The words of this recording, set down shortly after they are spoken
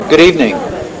Good evening.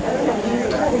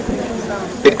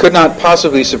 It could not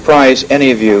possibly surprise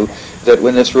any of you that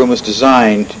when this room was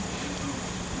designed,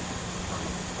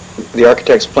 the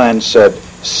architect's plan said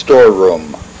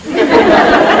storeroom.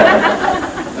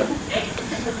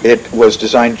 It was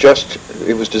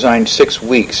designed 6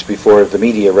 weeks before the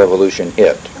media revolution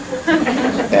hit.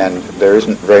 And there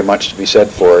isn't very much to be said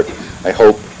for it. I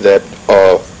hope that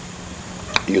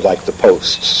you like the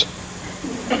posts.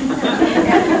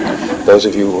 Those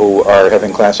of you who are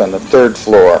having class on the third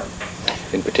floor,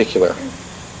 in particular,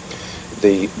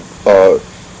 the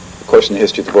course in the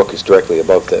history of the book is directly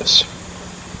above this.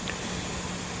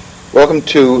 Welcome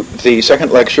to the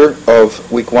second lecture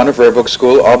of Week 1 of Rare Book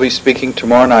School. I'll be speaking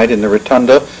tomorrow night in the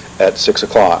Rotunda at 6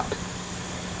 o'clock.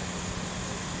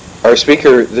 Our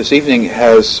speaker this evening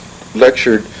has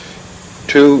lectured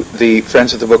to the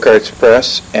Friends of the Book Arts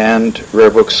Press and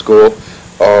Rare Book School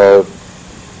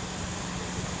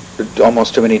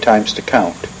almost too many times to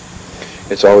count.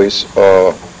 It's always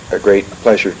a great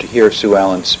pleasure to hear Sue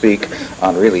Allen speak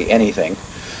on really anything.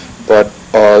 But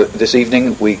this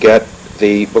evening we get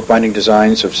the bookbinding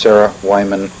designs of Sarah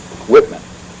Wyman Whitman.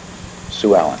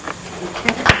 Sue Allen.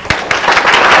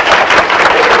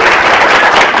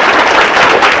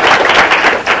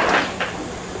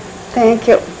 Thank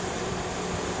you.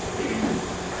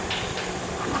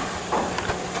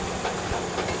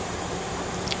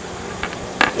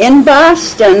 In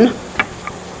Boston,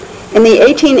 in the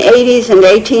 1880s and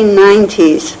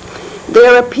 1890s,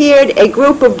 there appeared a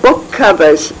group of book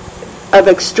covers of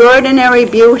extraordinary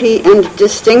beauty and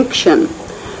distinction,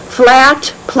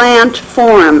 flat plant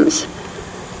forms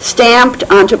stamped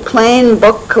onto plain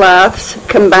book cloths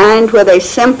combined with a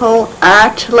simple,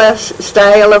 artless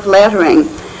style of lettering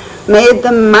made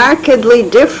them markedly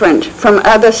different from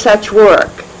other such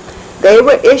work. They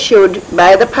were issued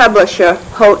by the publisher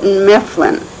Houghton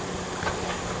Mifflin.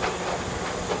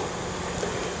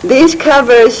 These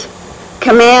covers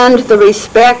command the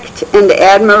respect and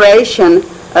admiration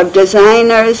of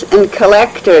designers and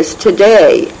collectors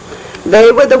today.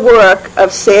 They were the work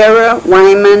of Sarah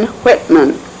Wyman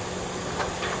Whitman.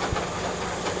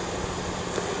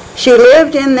 She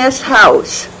lived in this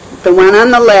house, the one on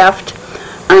the left,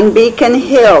 on Beacon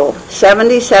Hill,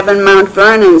 77 Mount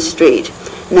Vernon Street,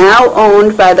 now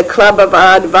owned by the Club of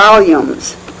Odd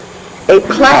Volumes. A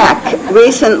plaque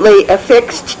recently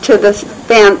affixed to the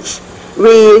fence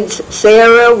reads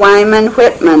Sarah Wyman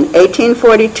Whitman,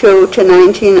 1842 to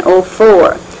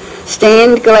 1904,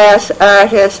 stained glass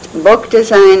artist, book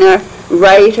designer,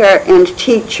 writer, and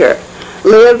teacher.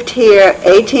 Lived here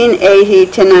 1880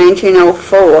 to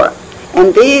 1904.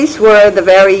 And these were the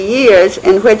very years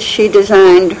in which she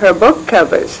designed her book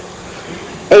covers.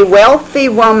 A wealthy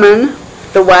woman,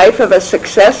 the wife of a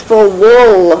successful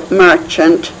wool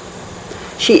merchant,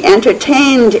 she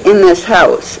entertained in this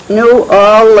house, knew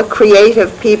all the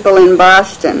creative people in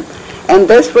Boston, and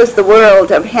this was the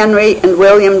world of Henry and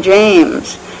William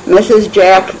James, Mrs.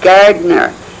 Jack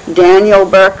Gardner, Daniel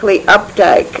Berkeley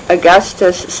Updike,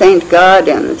 Augustus St.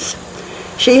 Gaudens.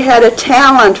 She had a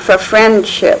talent for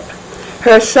friendship.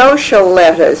 Her social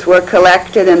letters were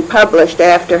collected and published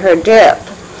after her death.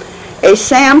 A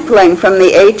sampling from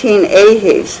the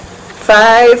 1880s,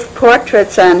 5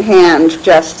 portraits on hand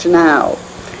just now.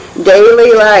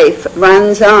 Daily life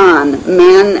runs on,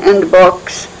 men and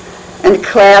books, and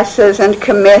classes and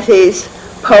committees,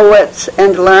 poets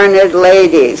and learned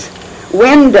ladies.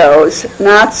 Windows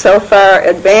not so far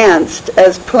advanced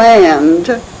as planned.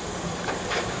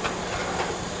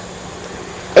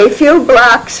 A few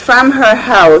blocks from her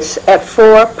house at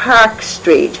 4 Park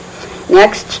Street,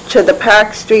 next to the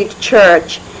Park Street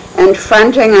Church and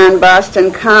fronting on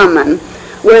Boston Common,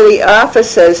 were the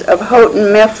offices of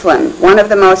Houghton Mifflin, one of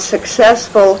the most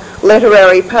successful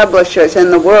literary publishers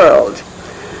in the world.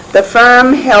 The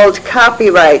firm held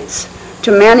copyrights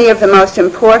to many of the most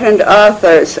important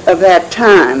authors of that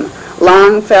time,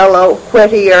 Longfellow,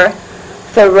 Whittier,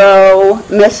 Thoreau,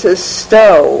 Mrs.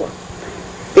 Stowe.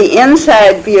 The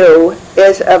inside view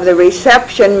is of the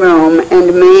reception room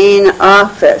and main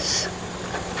office.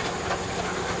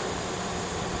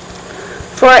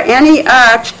 For any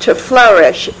art to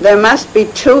flourish, there must be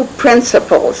 2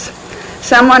 principles: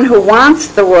 someone who wants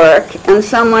the work and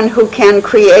someone who can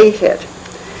create it.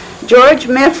 George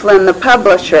Mifflin, the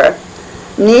publisher,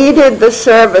 needed the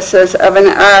services of an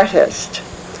artist.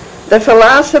 The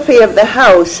philosophy of the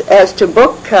house as to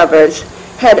book covers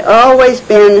had always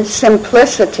been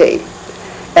simplicity.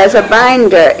 As a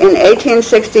binder in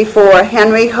 1864,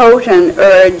 Henry Houghton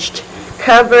urged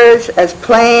covers as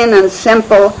plain and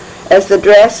simple as the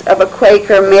dress of a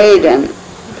Quaker maiden.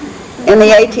 In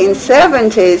the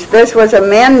 1870s, this was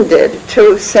amended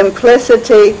to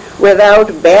simplicity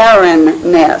without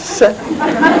barrenness.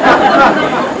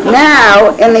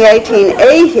 Now, in the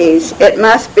 1880s, it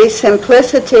must be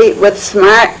simplicity with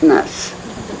smartness.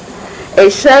 A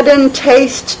sudden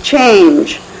taste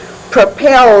change,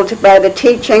 propelled by the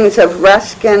teachings of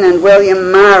Ruskin and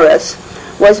William Morris,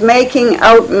 was making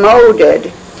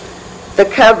outmoded the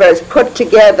covers put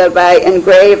together by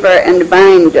engraver and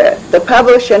binder. The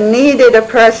publisher needed a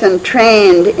person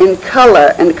trained in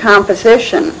color and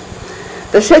composition.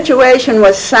 The situation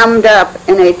was summed up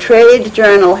in a trade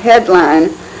journal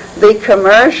headline, "The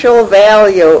Commercial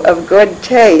Value of Good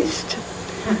Taste."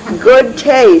 Good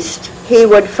taste he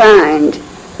would find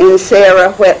in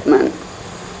Sarah Whitman.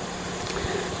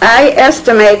 I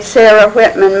estimate Sarah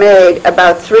Whitman made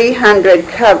about 300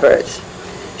 covers.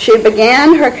 She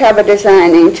began her cover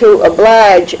designing to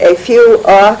oblige a few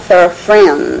author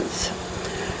friends.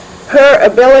 Her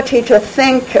ability to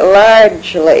think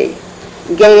largely,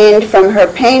 gained from her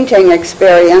painting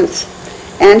experience,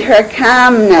 and her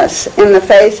calmness in the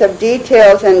face of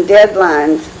details and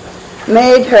deadlines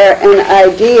made her an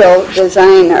ideal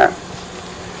designer.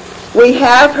 We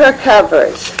have her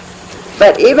covers,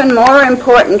 but even more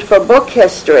important for book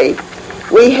history,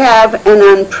 we have an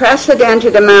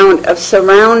unprecedented amount of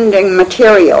surrounding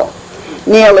material.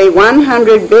 Nearly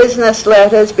 100 business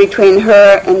letters between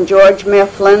her and George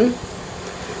Mifflin,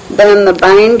 then the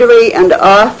bindery and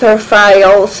author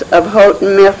files of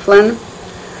Houghton Mifflin,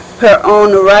 her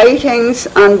own writings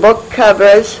on book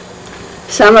covers,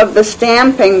 some of the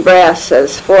stamping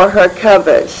brasses for her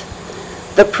covers,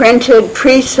 the printed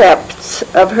precepts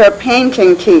of her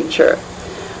painting teacher,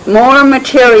 more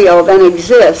material than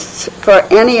exists for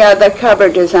any other cover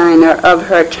designer of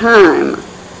her time.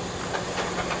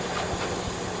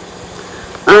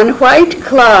 On white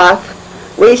cloth,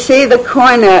 we see the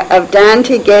corner of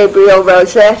Dante Gabriel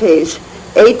Rossetti's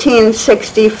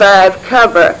 1865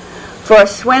 cover for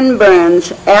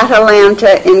Swinburne's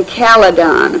Atalanta in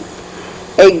Calydon,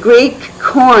 a Greek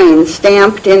coin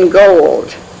stamped in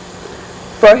gold.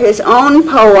 For his own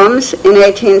poems in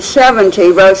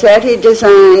 1870, Rossetti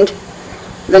designed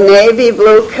the navy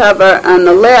blue cover on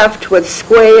the left with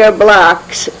square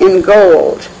blocks in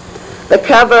gold. The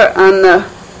cover on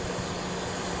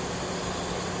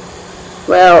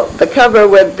the cover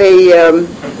with the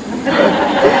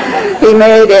he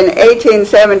made in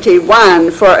 1871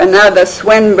 for another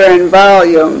Swinburne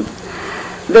volume.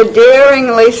 The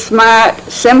daringly smart,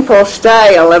 simple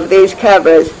style of these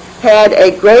covers had a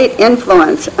great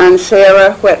influence on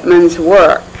Sarah Whitman's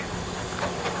work.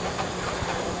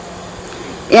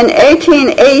 In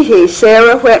 1880,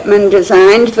 Sarah Whitman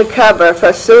designed the cover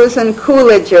for Susan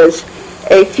Coolidge's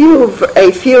A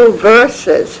Few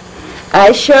Verses.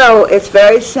 I show its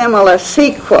very similar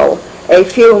sequel, A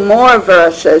Few More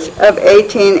Verses, of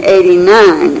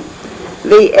 1889.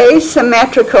 The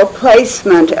asymmetrical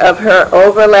placement of her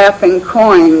overlapping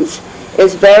coins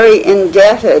is very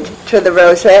indebted to the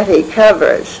Rossetti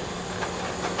covers.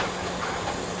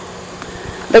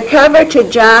 The cover to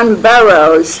John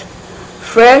Burroughs'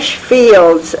 Fresh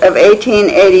Fields of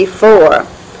 1884,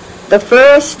 the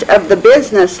first of the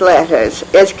business letters,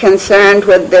 is concerned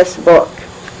with this book.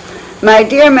 My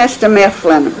dear Mr.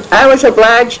 Mifflin, I was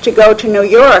obliged to go to New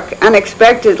York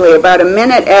unexpectedly about a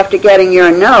minute after getting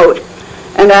your note,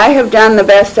 and I have done the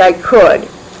best I could.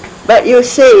 But you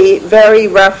see, very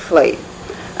roughly.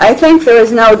 I think there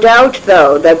is no doubt,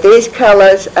 though, that these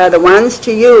colors are the ones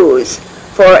to use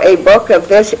for a book of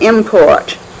this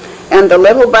import, and the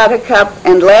little buttercup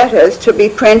and letters to be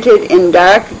printed in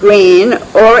dark green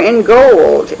or in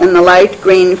gold in the light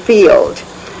green field.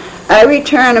 I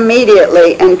return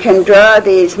immediately and can draw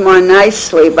these more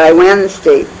nicely by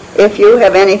Wednesday if you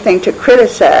have anything to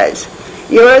criticize.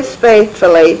 Yours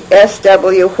faithfully,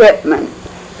 S.W. Whitman.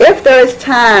 If there is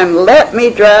time, let me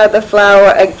draw the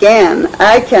flower again.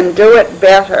 I can do it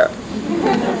better.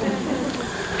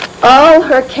 All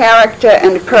her character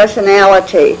and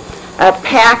personality are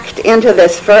packed into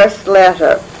this first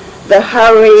letter. The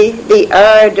hurry, the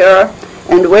ardor,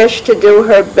 and wish to do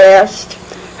her best,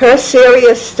 her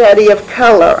serious study of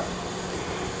color.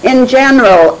 In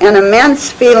general, an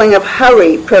immense feeling of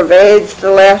hurry pervades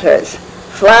the letters.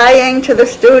 Flying to the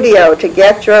studio to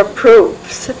get your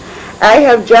proofs. I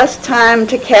have just time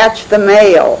to catch the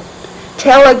mail.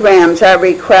 Telegrams are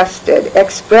requested,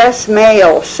 express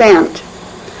mail sent.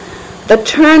 The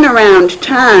turnaround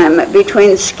time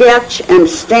between sketch and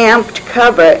stamped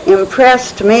cover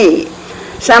impressed me,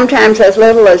 sometimes as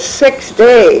little as 6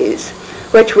 days,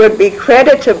 which would be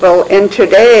creditable in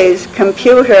today's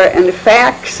computer and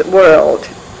fax world.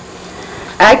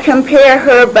 I compare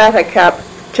her buttercup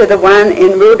to the one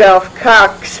in Rudolf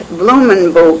Koch's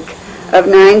Blumenbuch of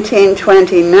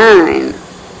 1929.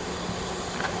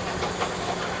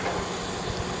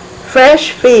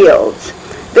 Fresh Fields.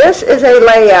 This is a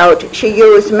layout she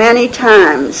used many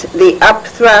times, the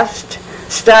upthrust,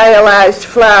 stylized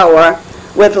flower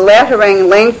with lettering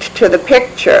linked to the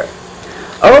picture.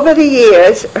 Over the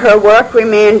years, her work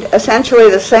remained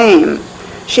essentially the same.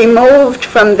 She moved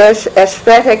from this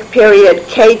aesthetic period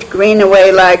Kate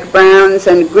Greenaway-like browns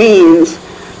and greens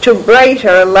to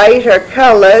brighter, lighter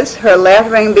colors. Her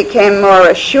lettering became more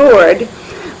assured,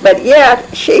 but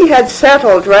yet she had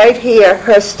settled right here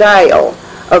her style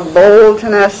of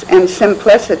boldness and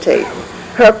simplicity.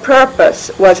 Her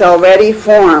purpose was already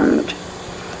formed.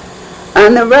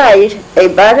 On the right,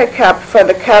 a buttercup for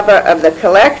the cover of the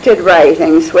collected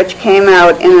writings, which came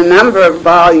out in a number of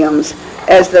volumes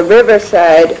as the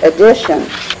Riverside edition.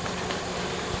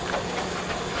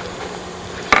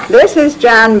 This is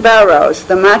John Burroughs,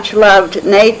 the much-loved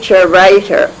nature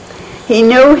writer. He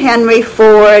knew Henry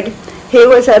Ford. He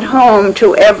was at home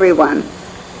to everyone.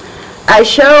 I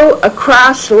show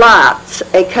Across Lots,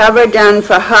 a cover done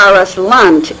for Horace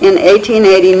Lunt in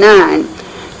 1889,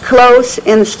 close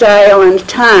in style and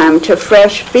time to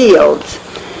Fresh Fields,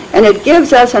 and it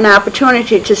gives us an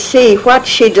opportunity to see what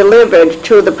she delivered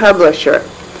to the publisher.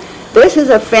 This is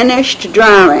a finished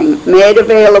drawing made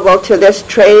available to this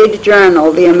trade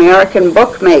journal, the American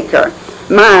Bookmaker,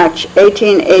 March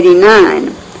 1889.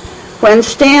 When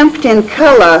stamped in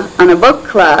color on a book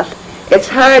cloth, it's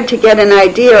hard to get an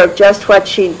idea of just what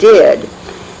she did.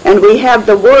 And we have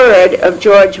the word of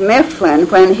George Mifflin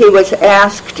when he was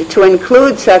asked to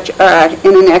include such art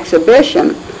in an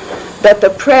exhibition, that the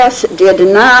press did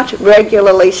not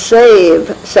regularly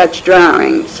save such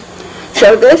drawings.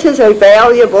 So this is a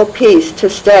valuable piece to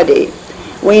study.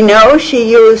 We know she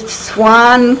used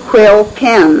swan quill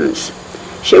pens.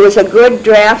 She was a good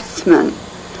draftsman.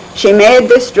 She made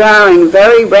this drawing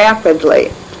very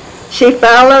rapidly. She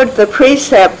followed the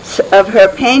precepts of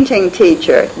her painting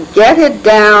teacher. Get it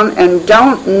down and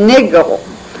don't niggle.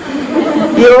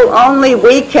 You'll only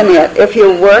weaken it if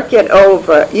you work it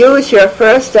over. Use your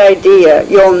first idea.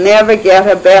 You'll never get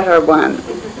a better one.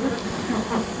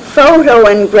 Photo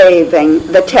engraving,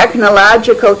 the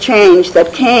technological change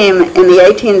that came in the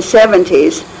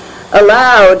 1870s,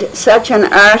 allowed such an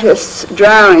artist's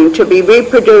drawing to be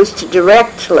reproduced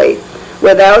directly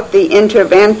without the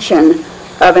intervention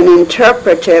of an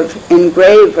interpretive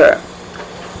engraver.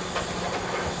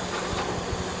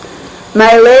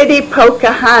 My Lady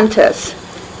Pocahontas,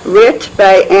 writ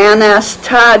by Annas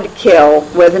Toddkill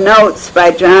with notes by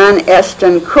John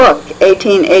Eston Cook,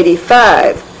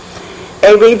 1885.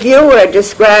 A reviewer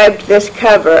described this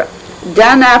cover,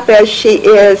 done up as she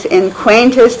is in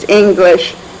quaintest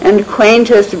English and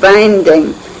quaintest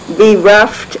binding,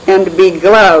 beruffed and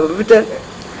begloved.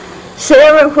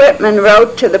 Sarah Whitman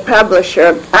wrote to the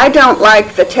publisher, I don't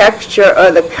like the texture or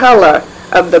the color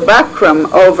of the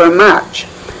buckram overmuch.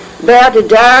 That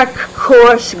dark,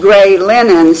 coarse gray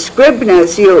linen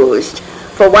Scribner's used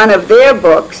for one of their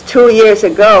books 2 years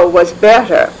ago was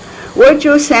better. Would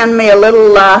you send me a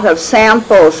little lot of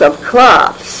samples of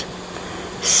cloths?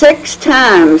 6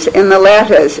 times in the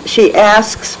letters she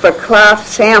asks for cloth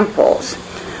samples.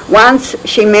 Once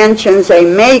she mentions a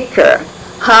maker,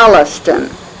 Holliston.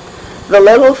 The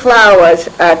little flowers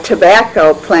are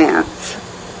tobacco plants.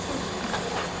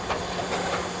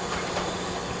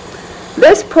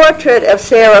 This portrait of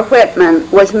Sarah Whitman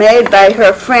was made by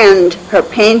her friend, her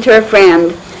painter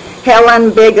friend,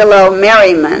 Helen Bigelow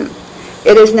Merriman.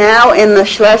 It is now in the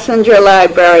Schlesinger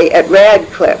Library at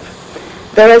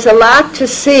Radcliffe. There is a lot to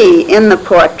see in the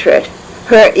portrait,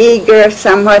 her eager,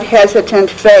 somewhat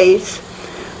hesitant face.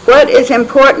 What is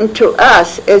important to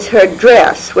us is her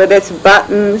dress with its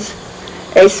buttons,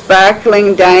 a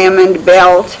sparkling diamond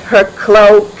belt, her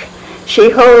cloak.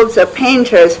 She holds a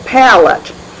painter's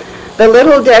palette. The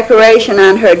little decoration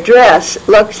on her dress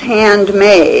looks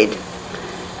handmade.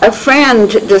 A friend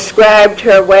described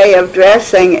her way of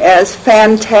dressing as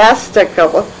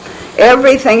fantastical.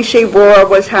 Everything she wore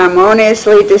was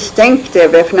harmoniously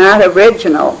distinctive, if not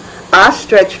original.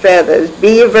 Ostrich feathers,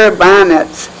 beaver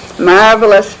bonnets,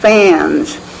 marvelous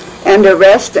fans, and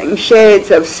arresting shades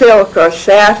of silk or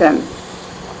satin,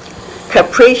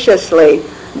 capriciously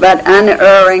but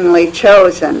unerringly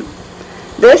chosen.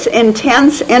 This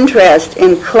intense interest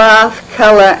in cloth,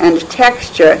 color, and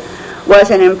texture was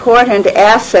an important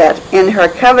asset in her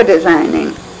cover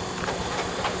designing.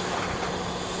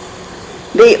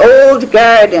 The Old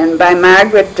Garden by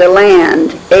Margaret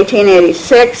Deland,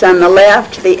 1886 on the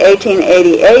left, the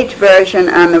 1888 version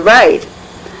on the right.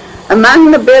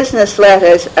 Among the business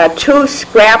letters are 2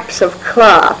 scraps of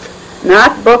cloth,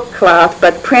 not book cloth,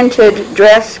 but printed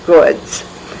dress goods.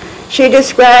 She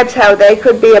describes how they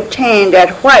could be obtained at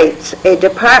White's, a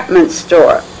department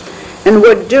store, and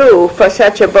would do for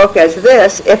such a book as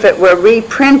this if it were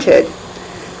reprinted.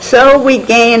 So we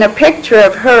gain a picture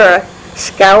of her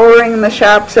scouring the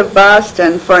shops of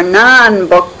Boston for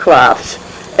non-book cloths,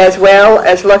 as well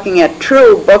as looking at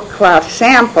true book cloth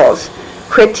samples,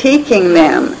 critiquing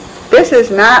them. This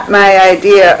is not my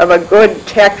idea of a good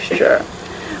texture.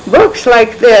 Books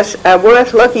like this are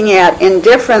worth looking at in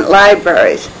different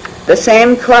libraries. The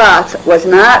same cloth was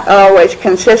not always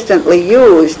consistently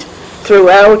used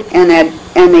throughout an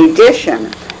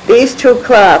edition. These 2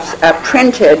 cloths are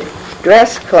printed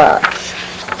dress cloths.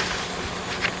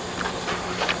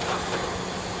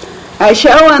 I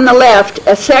show on the left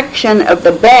a section of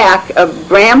the back of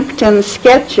Brampton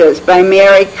Sketches by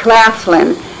Mary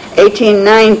Claflin,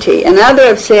 1890, another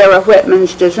of Sarah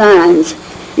Whitman's designs,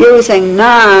 using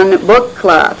non-book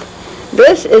cloth.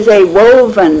 This is a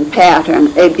woven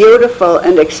pattern, a beautiful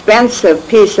and expensive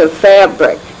piece of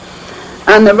fabric.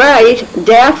 On the right,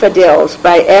 Daffodils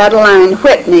by Adeline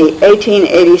Whitney,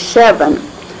 1887.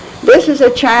 This is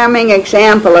a charming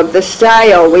example of the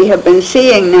style we have been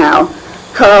seeing now,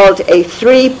 called a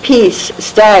 3-piece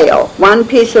style, 1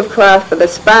 piece of cloth for the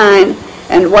spine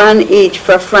and 1 each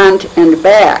for front and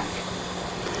back.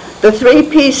 The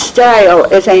 3-piece style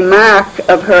is a mark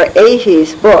of her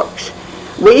 80s books.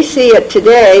 We see it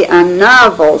today on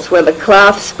novels with a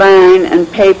cloth spine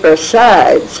and paper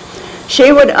sides.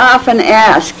 She would often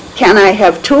ask, "Can I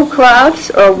have 2 cloths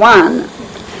or 1?"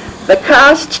 The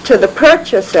cost to the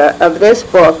purchaser of this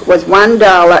book was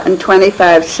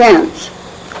 $1.25.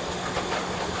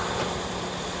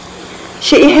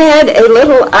 She had a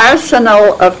little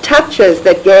arsenal of touches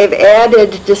that gave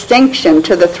added distinction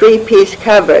to the 3-piece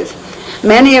covers,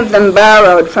 many of them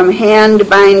borrowed from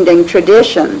hand-binding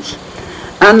traditions.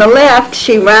 On the left,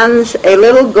 she runs a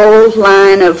little gold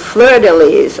line of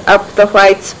fleur-de-lis up the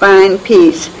white spine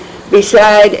piece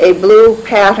beside a blue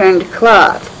patterned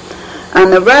cloth.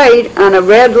 On the right, on a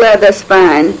red leather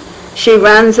spine, she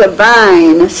runs a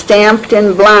vine stamped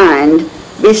in blind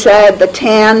beside the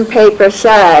tan paper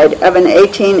side of an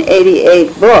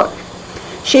 1888 book.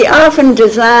 She often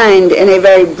designed in a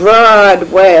very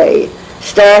broad way,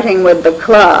 starting with the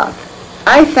cloth.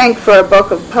 I think for a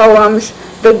book of poems,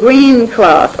 the green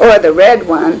cloth, or the red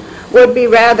one, would be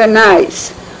rather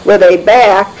nice, with a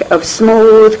back of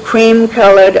smooth,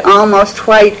 cream-colored, almost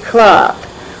white cloth,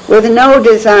 with no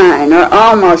design, or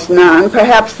almost none,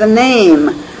 perhaps the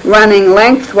name running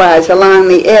lengthwise along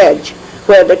the edge,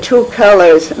 where the 2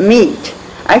 colors meet.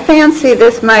 I fancy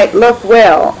this might look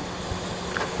well.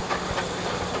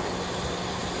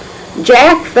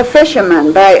 Jack the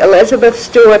Fisherman by Elizabeth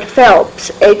Stuart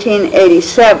Phelps,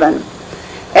 1887.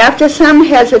 After some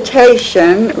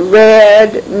hesitation,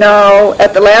 red, no,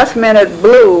 at the last minute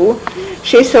blue,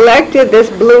 she selected this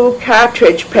blue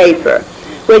cartridge paper,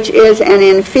 which is an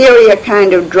inferior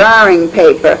kind of drawing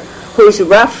paper whose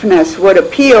roughness would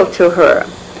appeal to her.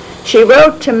 She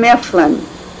wrote to Mifflin,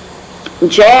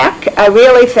 "Jack, I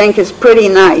really think is pretty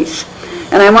nice,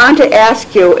 and I want to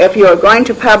ask you if you are going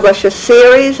to publish a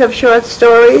series of short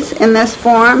stories in this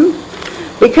form.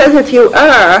 Because if you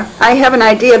are, I have an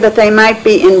idea that they might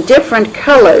be in different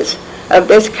colors of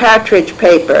this cartridge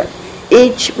paper,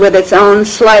 each with its own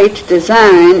slight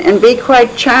design, and be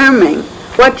quite charming.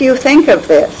 What do you think of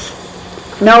this?"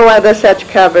 No other such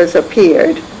covers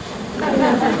appeared.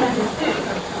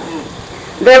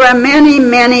 There are many,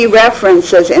 many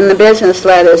references in the business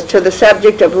letters to the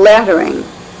subject of lettering.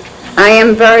 I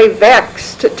am very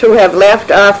vexed to have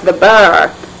left off the bar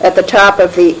at the top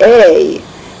of the A.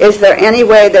 Is there any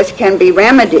way this can be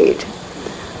remedied?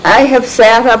 I have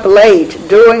sat up late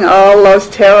doing all those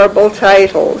terrible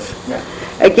titles.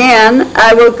 Again,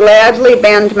 I will gladly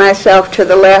bend myself to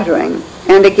the lettering.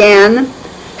 And again,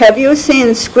 have you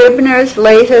seen Scribner's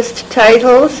latest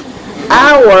titles?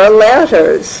 Our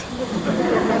Letters.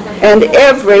 And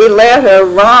every letter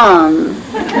wrong.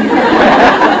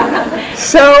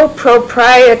 So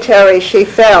proprietary she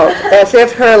felt, as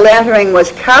if her lettering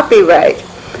was copyright.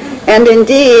 And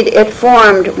indeed, it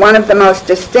formed one of the most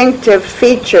distinctive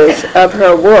features of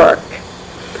her work.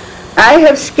 I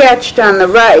have sketched on the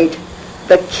right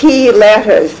the key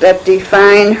letters that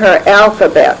define her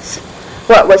alphabets,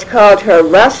 what was called her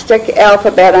rustic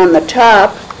alphabet on the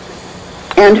top,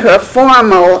 and her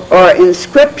formal or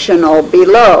inscriptional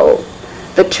below.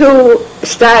 The 2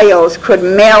 styles could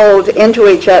meld into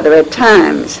each other at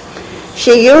times.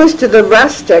 She used the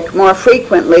rustic more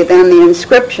frequently than the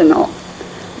inscriptional.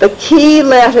 The key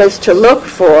letters to look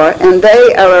for, and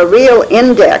they are a real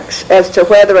index as to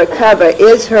whether a cover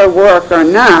is her work or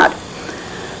not,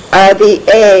 are the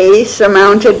A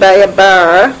surmounted by a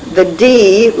bar, the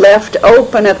D left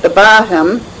open at the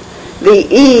bottom, the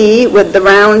E with the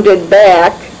rounded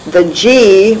back, the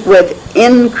G with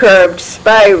incurved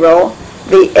spiral,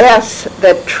 the S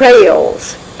that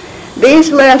trails.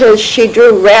 These letters she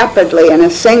drew rapidly in a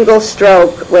single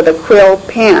stroke with a quill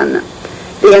pen.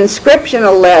 The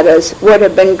inscriptional letters would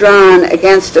have been drawn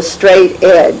against a straight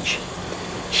edge.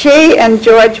 She and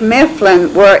George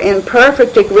Mifflin were in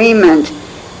perfect agreement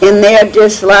in their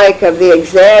dislike of the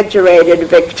exaggerated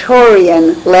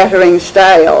Victorian lettering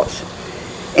styles.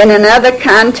 In another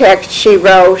context, she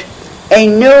wrote, "A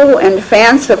new and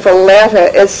fanciful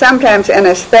letter is sometimes an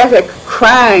aesthetic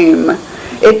crime.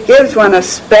 It gives one a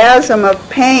spasm of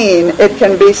pain. It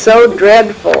can be so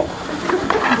dreadful."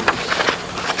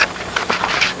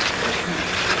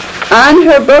 On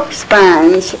her book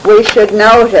spines, we should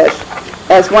notice,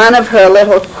 as one of her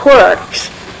little quirks,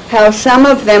 how some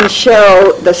of them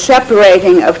show the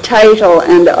separating of title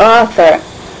and author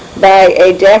by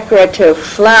a decorative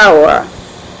flower.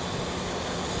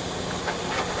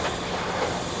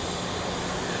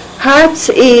 Heart's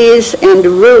Ease and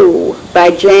Rue by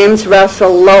James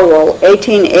Russell Lowell,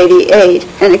 1888,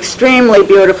 an extremely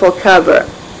beautiful cover.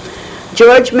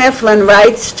 George Mifflin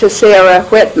writes to Sarah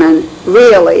Whitman,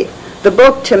 "Really, the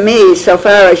book to me, so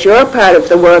far as your part of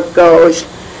the work goes,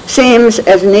 seems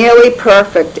as nearly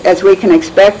perfect as we can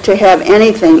expect to have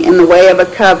anything in the way of a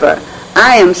cover.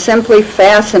 I am simply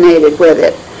fascinated with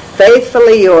it.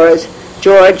 Faithfully yours,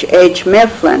 George H.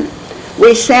 Mifflin."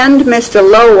 We send Mr.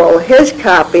 Lowell his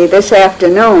copy this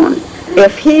afternoon.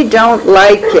 If he don't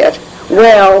like it,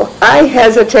 well, I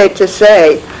hesitate to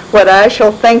say what I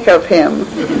shall think of him.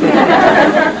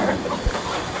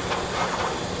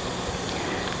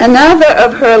 Another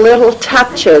of her little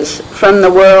touches from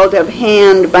the world of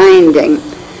hand binding,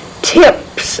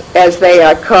 tips as they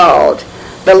are called,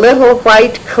 the little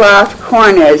white cloth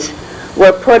corners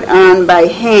were put on by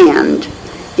hand,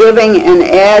 giving an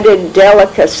added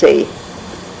delicacy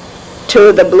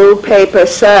to the blue paper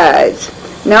sides.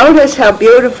 Notice how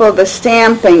beautiful the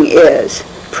stamping is,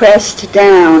 pressed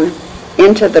down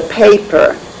into the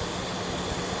paper.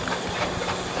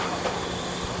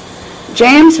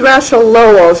 James Russell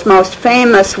Lowell's most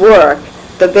famous work,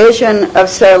 The Vision of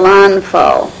Sir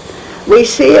Launfal. We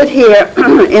see it here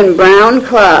in brown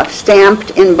cloth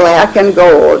stamped in black and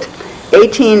gold,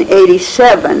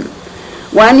 1887.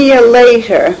 1 year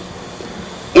later,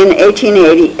 in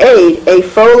 1888, a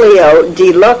folio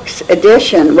deluxe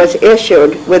edition was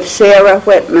issued with Sarah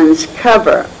Whitman's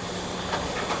cover.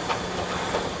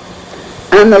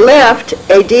 On the left,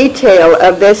 a detail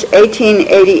of this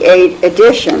 1888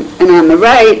 edition, and on the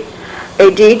right,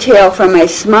 a detail from a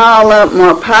smaller,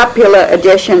 more popular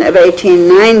edition of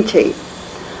 1890.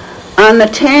 On the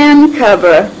tan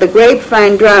cover, the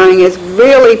grapevine drawing is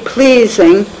really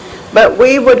pleasing, but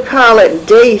we would call it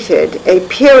dated, a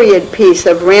period piece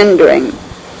of rendering.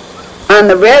 On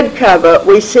the red cover,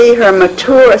 we see her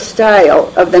mature style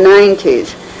of the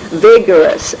 90s,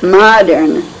 vigorous,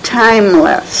 modern,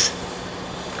 timeless.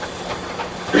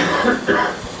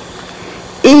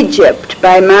 Egypt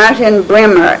by Martin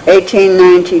Brimmer,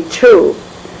 1892.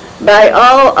 By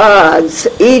all odds,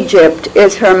 Egypt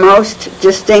is her most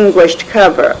distinguished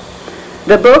cover.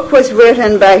 The book was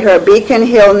written by her Beacon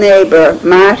Hill neighbor,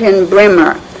 Martin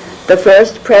Brimmer, the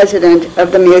first president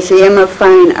of the Museum of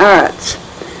Fine Arts,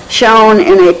 shown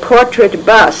in a portrait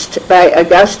bust by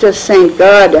Augustus St.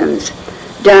 Gaudens,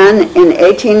 done in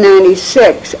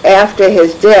 1896 after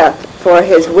his death for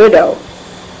his widow.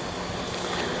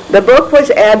 The book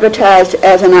was advertised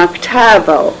as an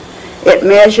octavo. It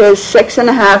measures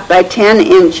 6.5 by 10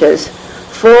 inches,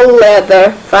 full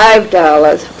leather,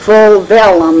 $5, full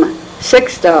vellum,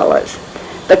 $6.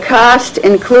 The cost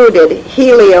included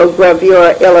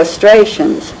heliogravure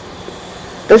illustrations.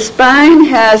 The spine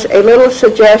has a little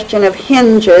suggestion of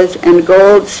hinges, and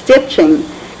gold stitching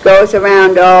goes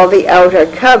around all the outer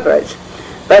covers.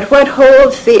 But what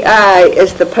holds the eye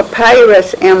is the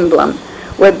papyrus emblem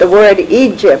with the word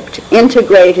Egypt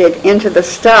integrated into the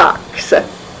stocks.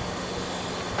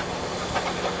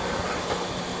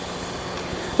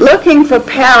 Looking for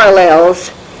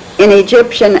parallels in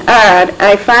Egyptian art,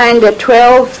 I find a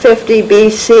 1250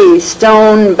 BC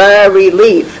stone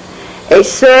bas-relief. A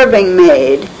serving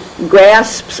maid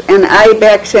grasps an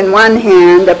ibex in one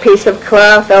hand, a piece of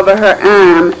cloth over her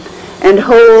arm, and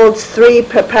holds 3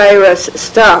 papyrus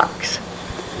stalks.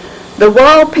 The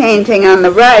wall painting on the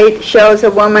right shows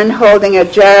a woman holding a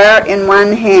jar in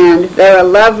one hand. There are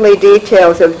lovely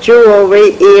details of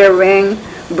jewelry, earring,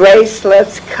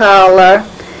 bracelets, collar,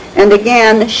 and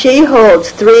again she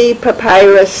holds 3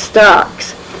 papyrus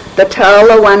stalks, the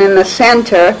taller one in the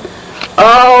center,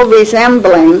 all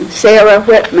resembling Sarah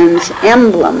Whitman's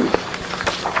emblem.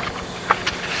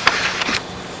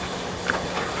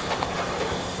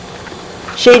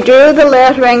 She drew the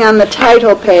lettering on the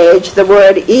title page, the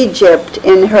word Egypt,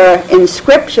 in her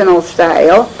inscriptional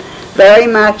style, very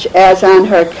much as on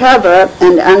her cover,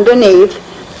 and underneath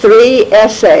 3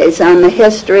 essays on the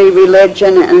history,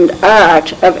 religion, and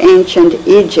art of ancient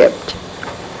Egypt.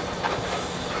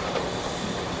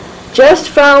 Just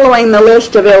following the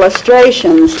list of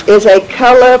illustrations is a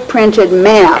color-printed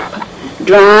map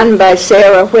drawn by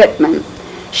Sarah Whitman.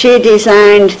 She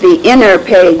designed the inner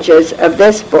pages of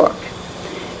this book.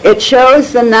 It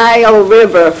shows the Nile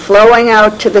River flowing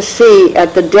out to the sea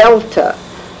at the delta,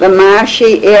 the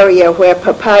marshy area where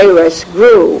papyrus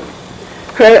grew.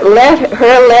 Her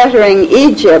lettering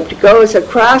Egypt goes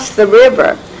across the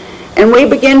river, and we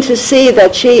begin to see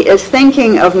that she is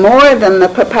thinking of more than the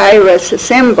papyrus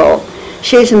symbol.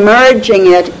 She's merging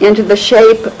it into the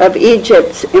shape of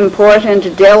Egypt's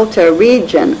important delta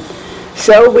region.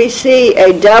 So we see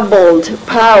a doubled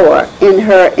power in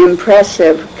her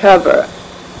impressive cover.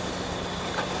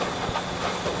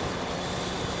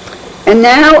 And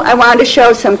now I want to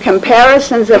show some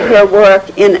comparisons of her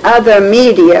work in other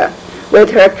media with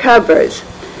her covers.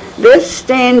 This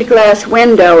stained glass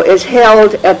window is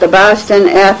held at the Boston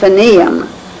Athenaeum.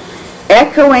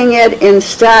 Echoing it in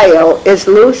style is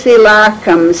Lucy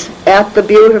Larcom's At the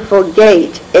Beautiful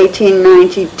Gate,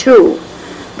 1892,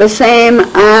 the same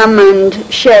almond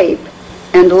shape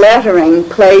and lettering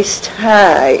placed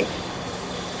high.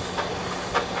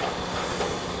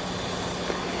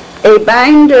 A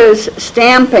binder's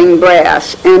stamping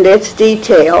brass and its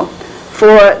detail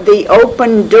for The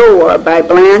Open Door by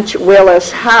Blanche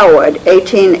Willis Howard,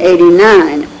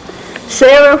 1889.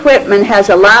 Sarah Whitman has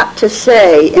a lot to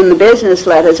say in the business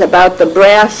letters about the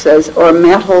brasses or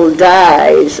metal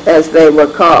dies, as they were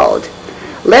called.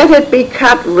 Let it be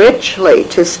cut richly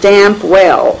to stamp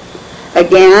well.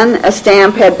 Again, a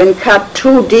stamp had been cut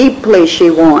too deeply,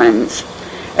 she warns.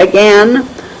 Again,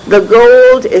 the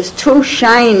gold is too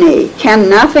shiny. Can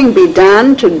nothing be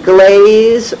done to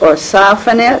glaze or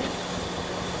soften it?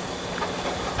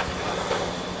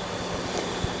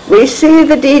 We see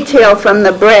the detail from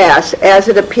the brass as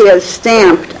it appears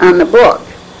stamped on the book.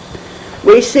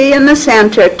 We see in the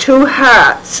center 2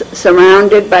 hearts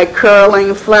surrounded by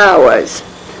curling flowers.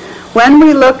 When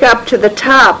we look up to the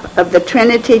top of the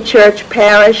Trinity Church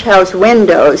Parish House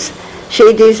windows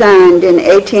she designed in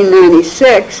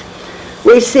 1896,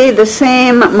 we see the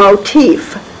same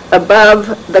motif above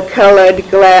the colored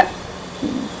glass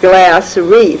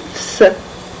wreaths.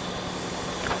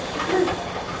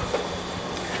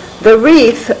 The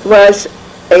wreath was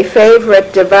a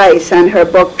favorite device on her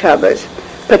book covers,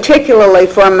 particularly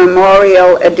for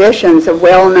memorial editions of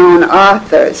well-known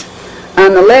authors.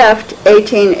 On the left,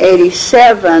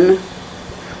 1887,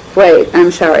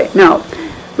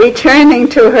 returning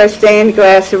to her stained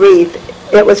glass wreath,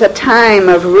 it was a time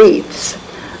of wreaths.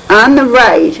 On the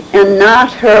right, and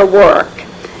not her work,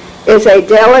 is a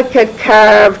delicate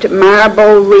carved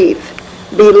marble wreath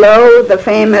below the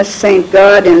famous St.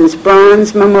 Gaudens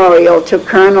bronze memorial to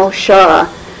Colonel Shaw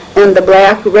and the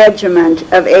Black Regiment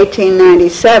of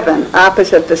 1897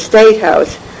 opposite the State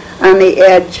House on the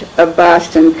edge of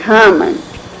Boston Common.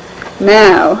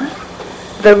 Now,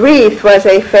 the wreath was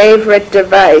a favorite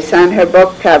device on her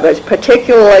book covers,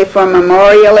 particularly for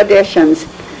memorial editions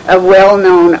of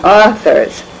well-known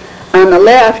authors. On the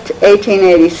left,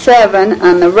 1887,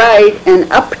 on the right,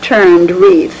 an upturned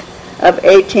wreath of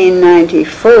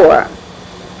 1894.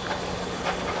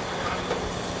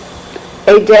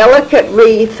 A delicate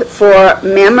wreath for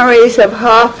Memories of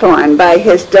Hawthorne by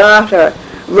his daughter,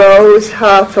 Rose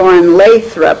Hawthorne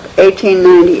Lathrop,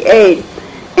 1898,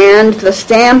 and the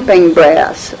stamping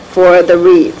brass for the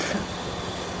wreath.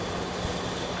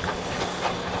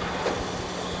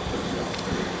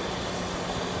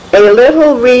 A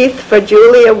little wreath for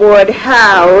Julia Ward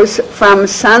Howe's From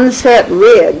Sunset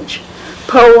Ridge,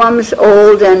 Poems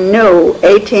Old and New,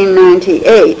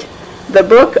 1898. The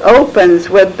book opens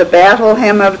with the Battle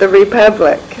Hymn of the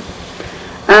Republic.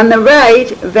 On the right,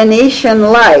 Venetian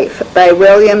Life by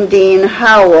William Dean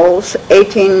Howells,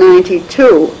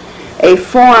 1892, a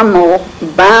formal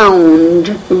bound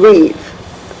wreath.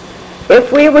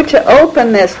 If we were to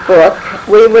open this book,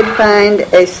 we would find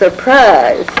a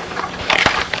surprise.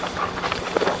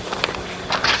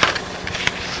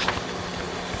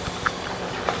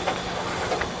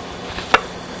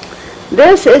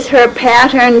 This is her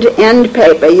patterned end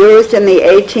paper used in the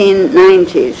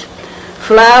 1890s.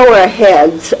 Flower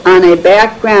heads on a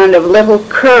background of little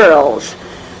curls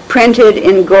printed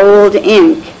in gold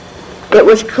ink. It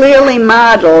was clearly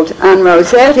modeled on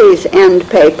Rossetti's end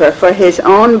paper for his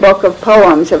own book of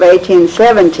poems of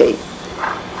 1870.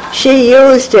 She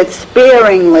used it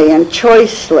sparingly and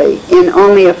choicely in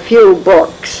only a few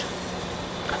books.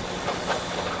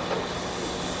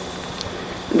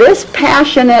 This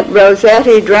passionate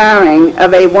Rossetti drawing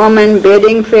of a woman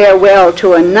bidding farewell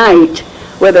to a knight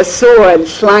with a sword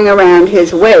slung around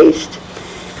his waist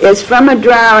is from a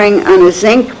drawing on a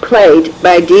zinc plate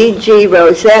by D.G.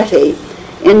 Rossetti,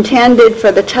 intended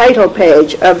for the title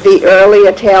page of The Early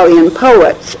Italian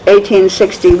Poets,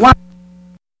 1861.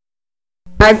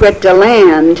 Margaret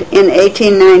Deland in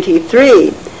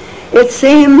 1893. It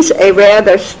seems a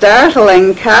rather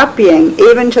startling copying,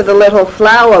 even to the little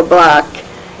flower block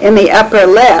in the upper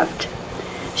left.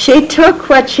 She took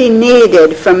what she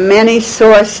needed from many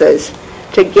sources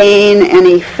to gain an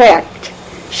effect.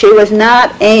 She was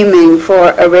not aiming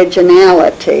for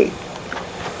originality.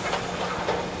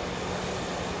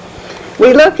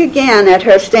 We look again at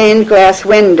her stained glass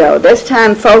window, this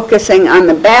time focusing on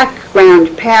the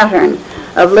background pattern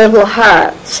of little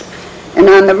hearts. And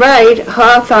on the right,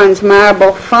 Hawthorne's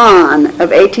Marble Fawn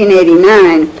of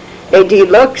 1889, a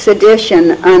deluxe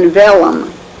edition on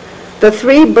vellum. The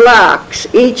three blocks,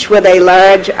 each with a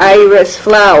large iris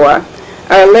flower,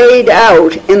 are laid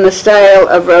out in the style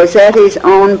of Rossetti's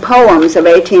own poems of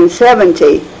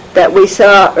 1870 that we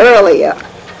saw earlier.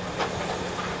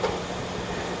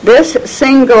 This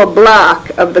single block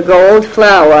of the gold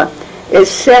flower is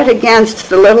set against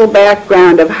the little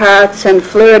background of hearts and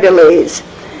fleur-de-lis,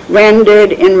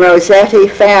 rendered in Rossetti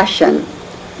fashion,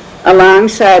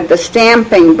 alongside the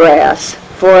stamping brass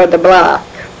for the block.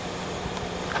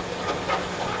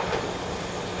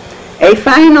 A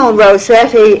final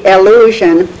Rossetti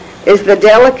allusion is the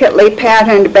delicately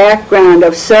patterned background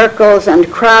of circles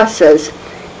and crosses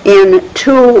in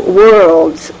Two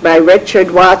Worlds by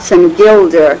Richard Watson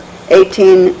Gilder,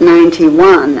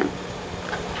 1891.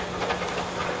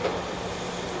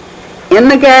 In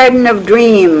the Garden of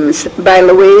Dreams by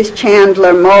Louise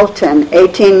Chandler Moulton,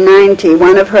 1890,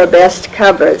 one of her best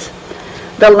covers,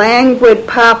 the languid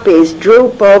poppies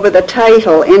droop over the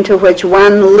title into which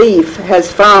one leaf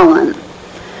has fallen.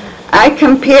 I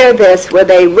compare this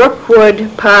with a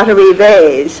Rookwood pottery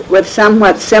vase with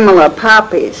somewhat similar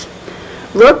poppies.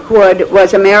 Rookwood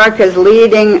was America's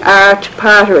leading art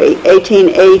pottery,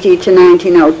 1880 to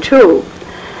 1902.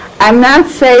 I'm not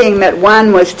saying that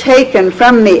one was taken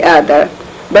from the other,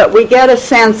 but we get a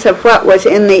sense of what was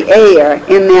in the air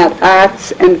in that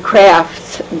arts and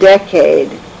crafts decade.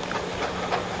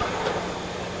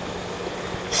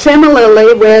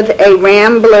 Similarly, with A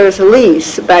Rambler's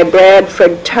Lease by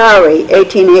Bradford Torrey,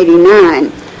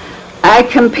 1889, I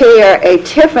compare a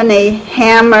Tiffany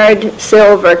hammered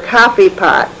silver coffee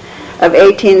pot of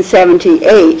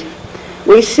 1878.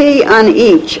 We see on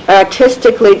each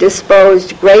artistically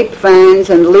disposed grapevines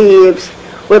and leaves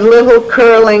with little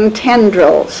curling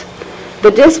tendrils. The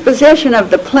disposition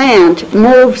of the plant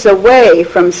moves away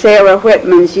from Sarah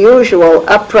Whitman's usual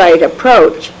upright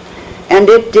approach, and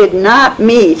it did not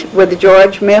meet with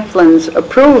George Mifflin's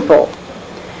approval.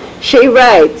 She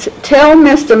writes, "Tell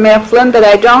Mr. Mifflin that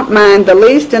I don't mind the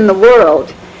least in the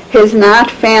world his not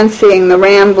fancying the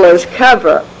Rambler's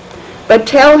cover, but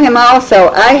tell him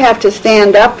also I have to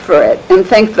stand up for it and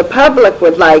think the public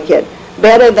would like it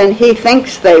better than he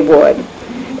thinks they would.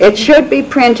 It should be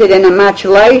printed in a much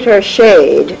lighter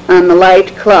shade on the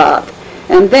light cloth,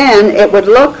 and then it would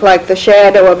look like the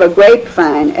shadow of a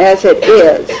grapevine, as it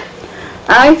is."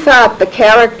 I thought the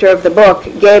character of the book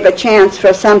gave a chance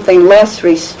for something less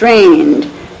restrained,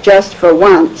 just for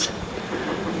once.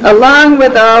 Along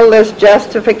with all this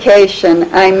justification,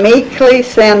 I meekly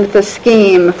send the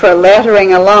scheme for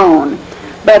lettering alone,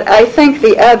 but I think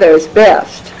the others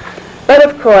best. But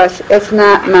of course, it's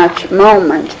not much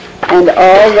moment, and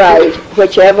all right,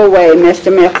 whichever way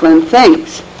Mr. Mifflin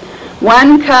thinks.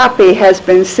 One copy has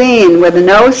been seen with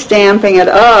no stamping at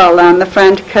all on the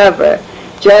front cover,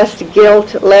 just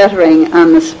gilt lettering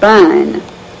on the spine.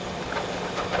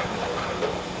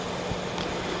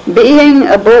 Being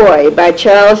a Boy by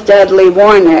Charles Dudley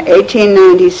Warner,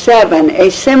 1897, a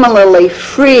similarly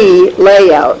free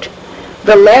layout.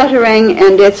 The lettering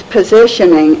and its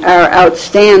positioning are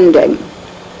outstanding.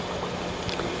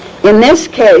 In this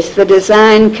case, the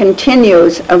design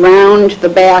continues around the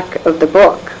back of the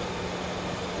book.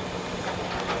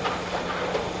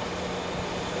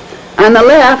 On the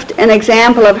left, an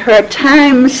example of her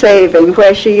time saving,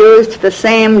 where she used the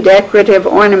same decorative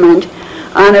ornament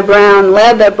on a brown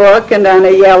leather book and on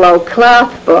a yellow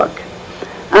cloth book.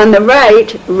 On the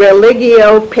right,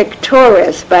 Religio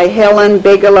Pictoris by Helen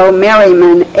Bigelow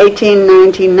Merriman,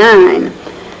 1899.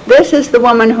 This is the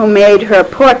woman who made her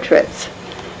portraits.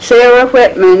 Sarah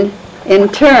Whitman, in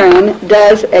turn,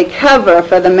 does a cover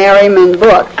for the Merriman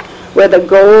book with a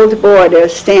gold border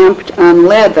stamped on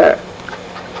leather.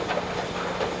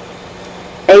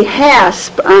 A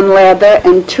hasp on leather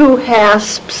and two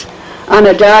hasps on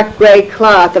a dark gray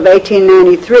cloth of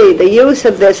 1893. The use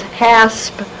of this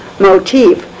hasp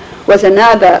motif was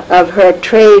another of her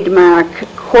trademark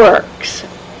quirks.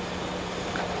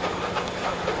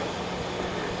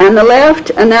 On the left,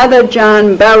 another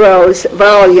John Burroughs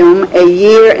volume, A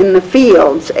Year in the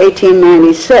Fields,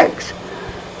 1896.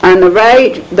 On the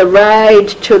right, The Ride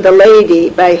to the Lady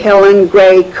by Helen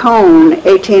Gray Cone,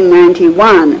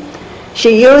 1891.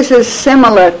 She uses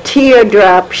similar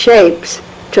teardrop shapes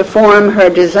to form her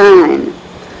design.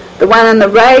 The one on the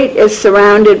right is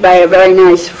surrounded by a very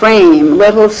nice frame.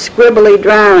 Little scribbly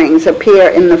drawings appear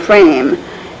in the frame.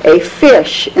 A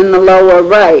fish in the lower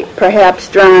right, perhaps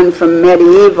drawn from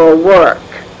medieval work.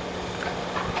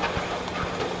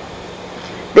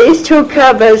 These two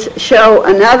covers show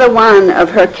another one of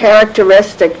her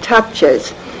characteristic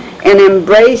touches, an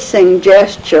embracing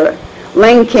gesture,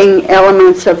 linking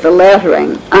elements of the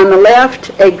lettering. On the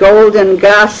left, A Golden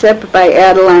Gossip by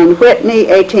Adeline Whitney,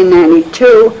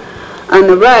 1892. On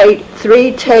the right,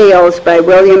 Three Tales by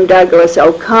William Douglas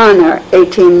O'Connor,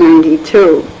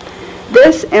 1892.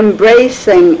 This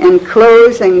embracing and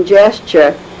closing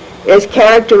gesture is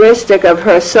characteristic of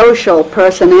her social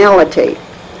personality.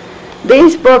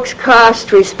 These books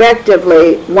cost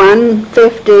respectively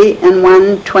 $150 and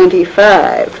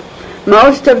 $125.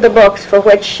 Most of the books for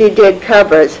which she did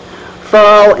covers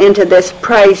fall into this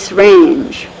price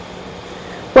range.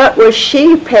 What was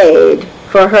she paid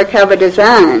for her cover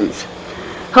designs?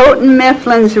 Houghton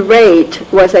Mifflin's rate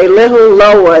was a little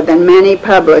lower than many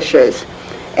publishers,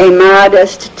 a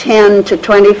modest $10 to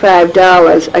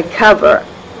 $25 a cover.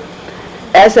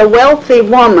 As a wealthy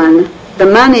woman, the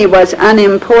money was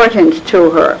unimportant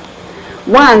to her.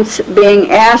 Once,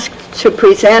 being asked to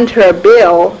present her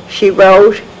bill, she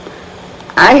wrote,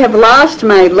 "I have lost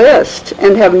my list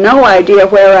and have no idea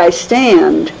where I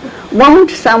stand. Won't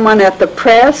someone at the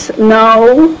press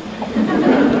know?"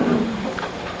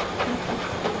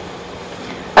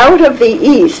 Out of the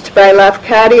East by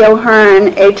Lafcadio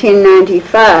Hearn,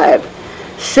 1895,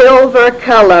 silver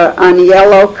color on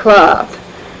yellow cloth,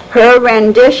 her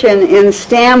rendition in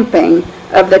stamping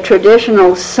of the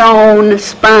traditional sewn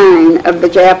spine of the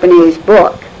Japanese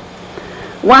book.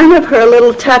 One of her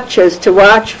little touches to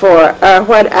watch for are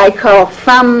what I call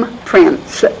thumb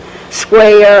prints,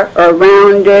 square or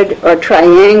rounded or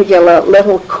triangular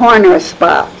little corner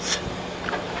spots.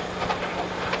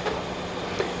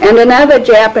 And another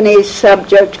Japanese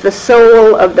subject, The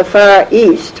Soul of the Far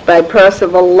East by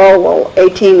Percival Lowell,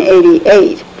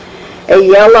 1888, a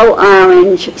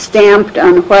yellow-orange stamped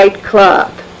on white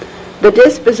cloth. The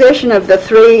disposition of the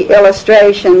three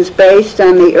illustrations based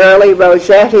on the early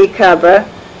Rossetti cover,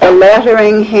 the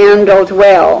lettering handled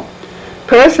well.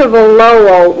 Percival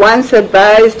Lowell once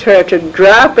advised her to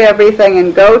drop everything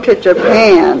and go to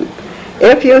Japan.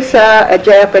 If you saw a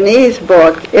Japanese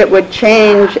book, it would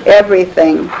change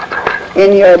everything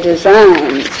in your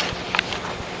designs.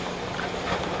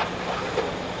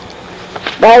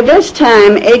 By this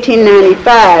time,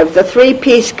 1895, the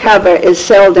three-piece cover is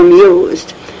seldom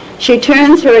used. She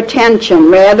turns her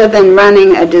attention, rather than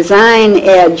running a design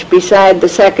edge beside the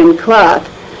second cloth,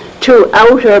 to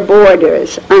outer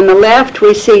borders. On the left,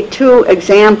 we see two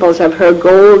examples of her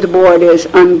gold borders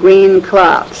on green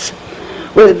cloths.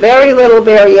 With very little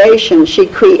variation, she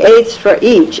creates for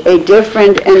each a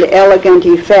different and elegant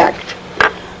effect.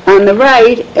 On the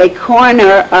right, a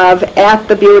corner of At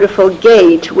the Beautiful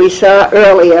Gate we saw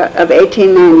earlier of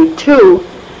 1892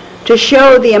 to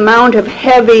show the amount of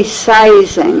heavy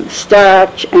sizing,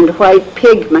 starch, and white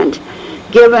pigment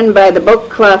given by the book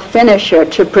cloth finisher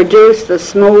to produce the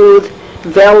smooth,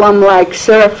 vellum-like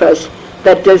surface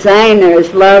that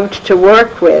designers loved to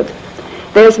work with.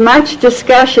 There's much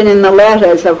discussion in the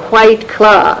letters of white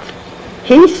cloth.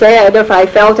 He said if I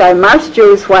felt I must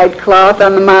use white cloth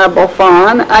on the marble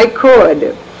fawn, I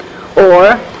could.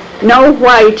 Or, no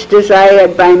white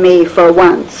desired by me for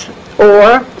once.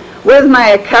 Or, with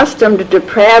my accustomed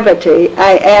depravity,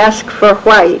 I ask for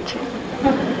white.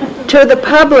 To the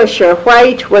publisher,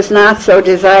 white was not so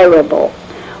desirable.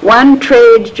 One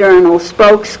trade journal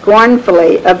spoke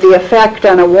scornfully of the effect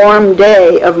on a warm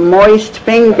day of moist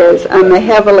fingers on the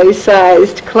heavily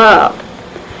sized club.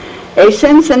 A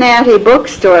Cincinnati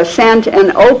bookstore sent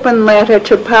an open letter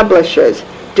to publishers.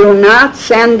 Do not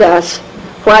send us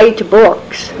white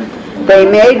books. They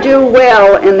may do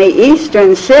well in the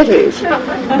eastern cities,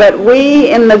 but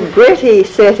we in the gritty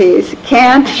cities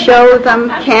can't show them,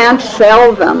 can't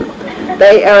sell them.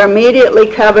 They are immediately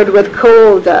covered with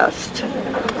coal dust.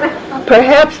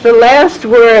 Perhaps the last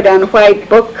word on white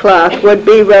book cloth would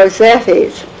be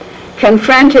Rossetti's.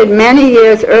 Confronted many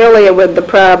years earlier with the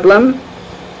problem,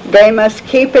 they must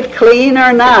keep it clean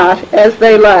or not, as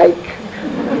they like.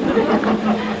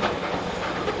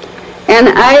 An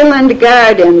Island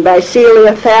Garden by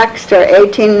Celia Thaxter,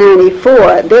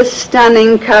 1894. This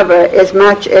stunning cover is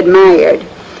much admired.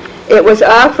 It was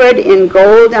offered in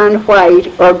gold on white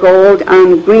or gold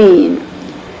on green.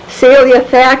 Celia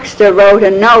Thaxter wrote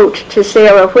a note to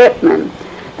Sarah Whitman.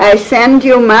 I send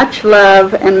you much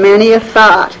love and many a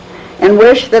thought, and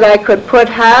wish that I could put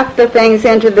half the things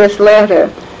into this letter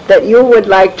that you would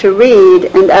like to read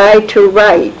and I to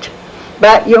write.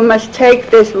 But you must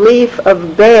take this leaf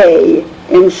of bay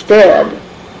instead.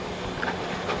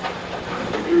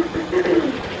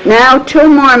 Now 2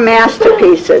 more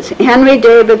masterpieces. Henry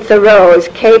David Thoreau's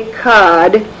Cape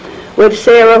Cod with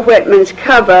Sarah Whitman's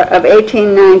cover of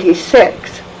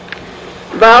 1896.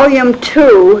 Volume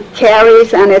 2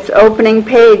 carries on its opening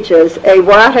pages a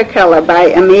watercolor by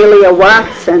Amelia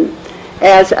Watson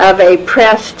as of a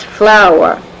pressed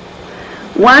flower.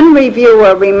 One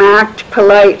reviewer remarked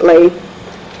politely,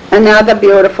 another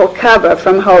beautiful cover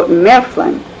from Houghton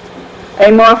Mifflin. A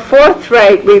more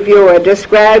forthright reviewer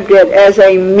described it as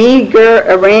a meager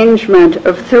arrangement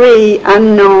of 3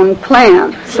 unknown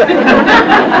plants.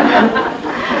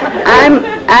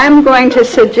 I'm going to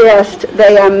suggest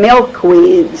they are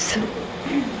milkweeds.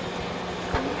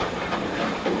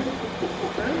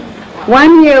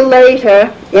 1 year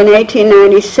later, in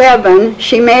 1897,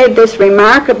 she made this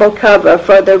remarkable cover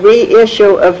for the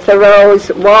reissue of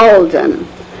Thoreau's Walden.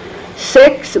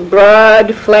 6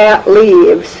 broad, flat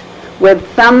leaves with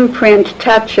thumbprint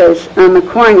touches on the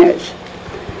corners.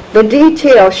 The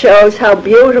detail shows how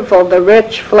beautiful the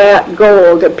rich, flat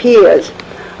gold appears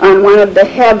on one of the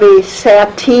heavy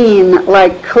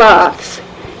sateen-like cloths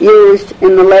used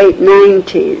in the late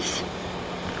 90s.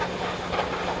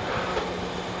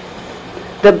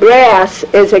 The brass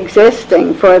is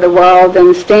existing for the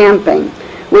Walden stamping.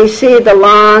 We see the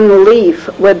long leaf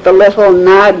with the little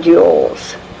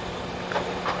nodules.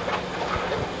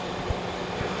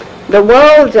 The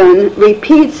Walden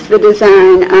repeats the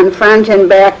design on front and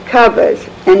back covers.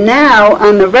 And now,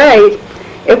 on the right,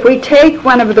 if we take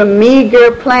one of the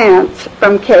meager plants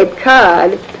from Cape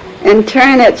Cod and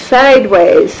turn it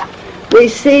sideways, we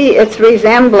see its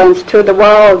resemblance to the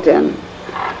Walden.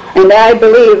 And I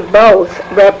believe both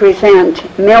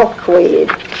represent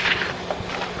milkweed.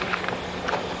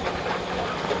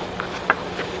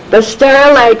 The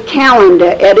Starlight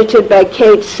Calendar, edited by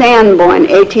Kate Sanborn,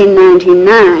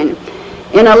 1899.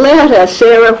 In a letter,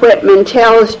 Sarah Whitman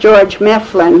tells George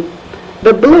Mifflin,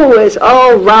 the blue is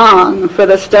all wrong for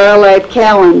the Starlight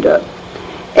Calendar.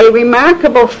 A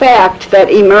remarkable fact that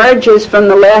emerges from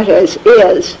the letters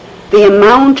is the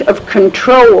amount of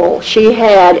control she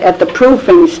had at the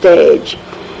proofing stage.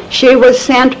 She was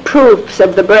sent proofs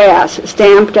of the brass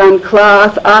stamped on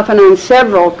cloth, often on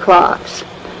several cloths.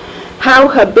 How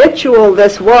habitual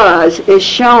this was is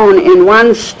shown in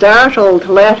one startled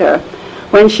letter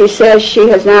when she says she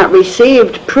has not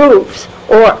received proofs,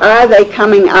 or are they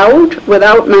coming out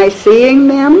without my seeing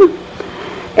them?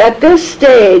 At this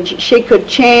stage, she could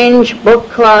change book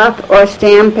cloth or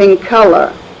stamping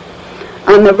color.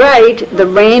 On the right, the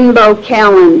Rainbow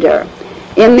Calendar.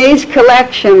 In these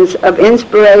collections of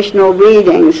inspirational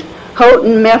readings,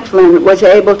 Houghton Mifflin was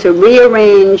able to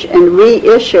rearrange and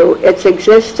reissue its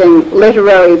existing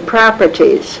literary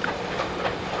properties.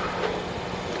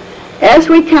 As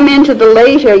we come into the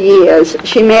later years,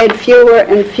 she made fewer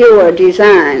and fewer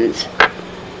designs.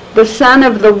 The Son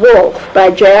of the Wolf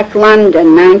by Jack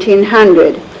London,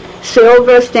 1900,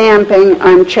 silver stamping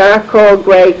on charcoal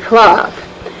gray cloth.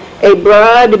 A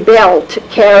broad belt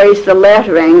carries the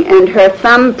lettering, and her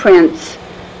thumbprints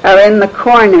are in the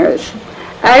corners.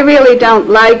 I really don't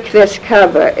like this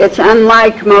cover. It's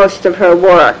unlike most of her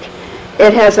work.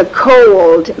 It has a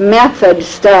cold, method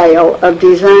style of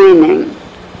designing.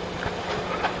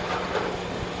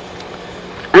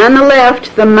 On the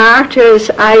left, The Martyr's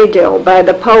Idyll by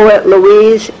the poet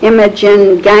Louise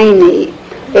Imogen Guiney,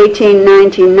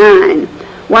 1899,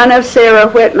 one of Sarah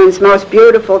Whitman's most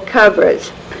beautiful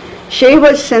covers. She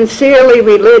was sincerely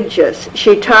religious.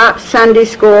 She taught Sunday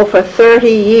school for 30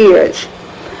 years,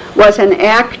 was an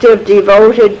active,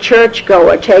 devoted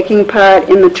churchgoer taking part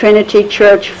in the Trinity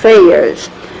Church fairs,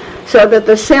 so that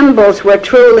the symbols were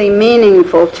truly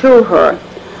meaningful to her.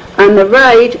 On the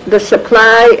right, The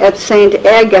Supply at St.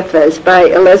 Agatha's by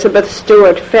Elizabeth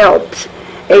Stuart Phelps,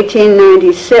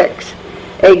 1896,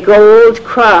 a gold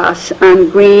cross on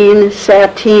green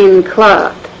sateen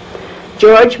cloth.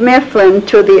 George Mifflin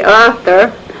to the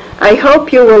author, I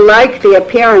hope you will like the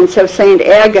appearance of St.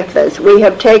 Agatha's. We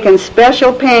have taken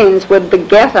special pains with the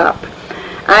get-up.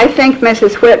 I think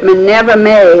Mrs. Whitman never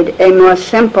made a more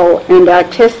simple and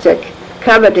artistic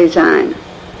cover design.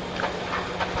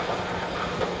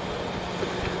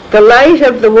 The Light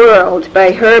of the World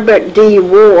by Herbert D.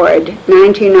 Ward,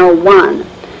 1901.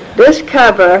 This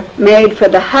cover, made for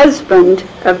the husband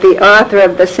of the author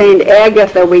of the St.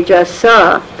 Agatha we just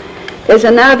saw, is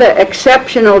another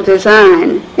exceptional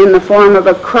design in the form of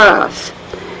a cross.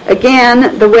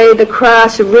 Again, the way the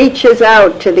cross reaches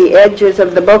out to the edges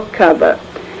of the book cover,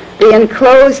 the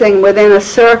enclosing within a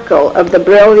circle of the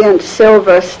brilliant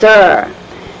silver star.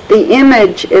 The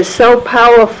image is so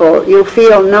powerful you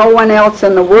feel no one else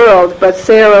in the world but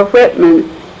Sarah Whitman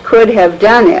could have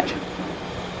done it.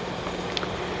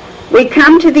 We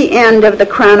come to the end of the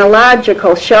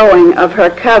chronological showing of her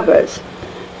covers.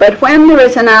 But when there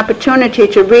is an opportunity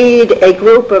to read a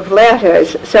group of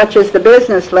letters, such as the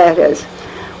business letters,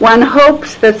 one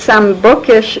hopes that some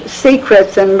bookish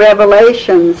secrets and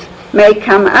revelations may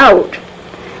come out.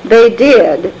 They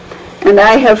did, and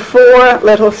I have 4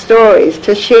 little stories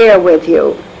to share with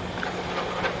you.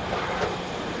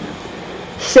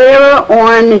 Sarah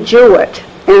Orne Jewett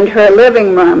and her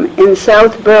living room in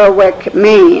South Berwick,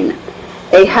 Maine,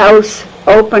 a house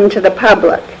open to the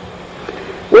public.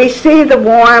 We see the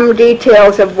warm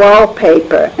details of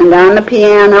wallpaper, and on the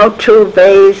piano 2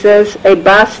 vases, a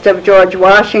bust of George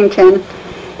Washington.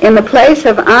 In the place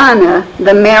of honor,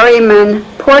 the Merriman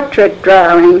portrait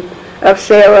drawing of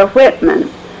Sarah Whitman.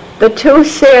 The 2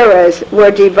 Sarahs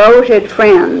were devoted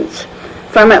friends.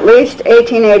 From at least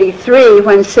 1883,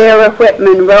 when Sarah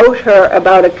Whitman wrote her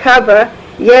about a cover,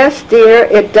 "Yes, dear,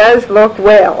 it does look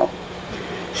well."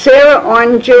 Sarah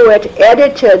Orne Jewett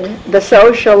edited the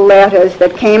social letters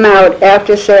that came out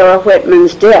after Sarah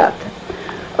Whitman's death.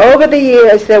 Over the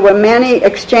years, there were many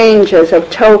exchanges of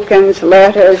tokens,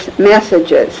 letters,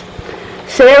 messages.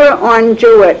 Sarah Orne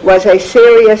Jewett was a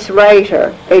serious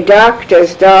writer, a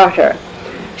doctor's daughter.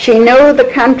 She knew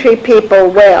the country people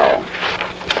well.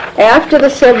 After the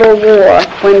Civil War,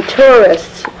 when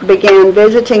tourists began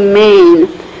visiting Maine,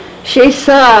 she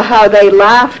saw how they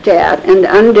laughed at and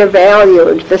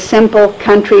undervalued the simple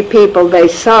country people they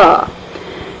saw.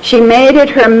 She made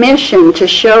it her mission to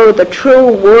show the true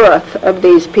worth of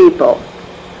these people.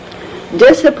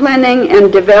 Disciplining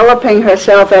and developing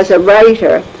herself as a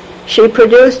writer, she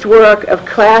produced work of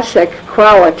classic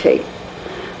quality.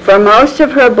 For most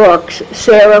of her books,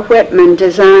 Sarah Whitman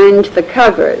designed the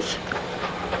covers.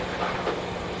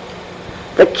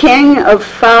 The King of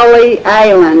Folly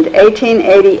Island,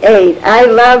 1888. I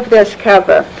love this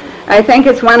cover. I think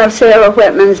it's one of Sarah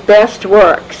Whitman's best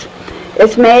works.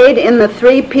 It's made in the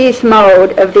 3-piece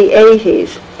mode of the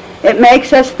 80s. It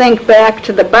makes us think back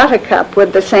to the Buttercup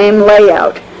with the same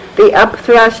layout, the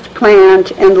upthrust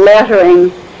plant and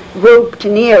lettering grouped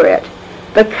near it.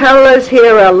 The colors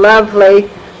here are lovely,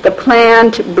 the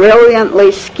plant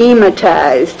brilliantly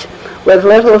schematized with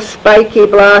little spiky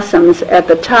blossoms at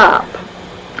the top.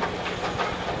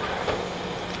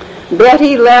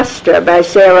 Betty Lester by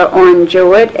Sarah Orne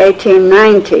Jewett,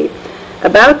 1890.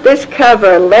 About this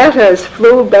cover, letters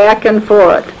flew back and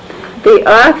forth. The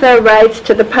author writes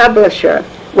to the publisher,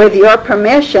 "With your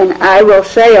permission, I will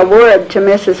say a word to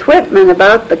Mrs. Whitman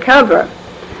about the cover."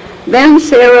 Then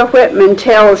Sarah Whitman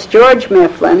tells George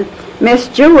Mifflin, "Miss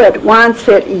Jewett wants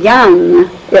it young."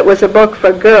 It was a book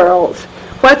for girls.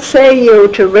 "What say you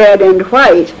to red and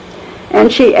white?" And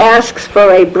she asks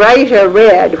for a brighter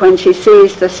red when she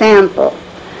sees the sample.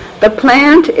 The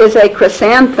plant is a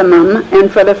chrysanthemum,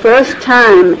 and for the first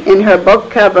time in her book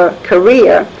cover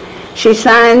career, she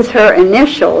signs her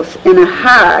initials in a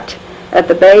heart at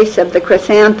the base of the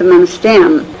chrysanthemum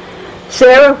stem.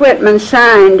 Sarah Whitman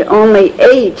signed only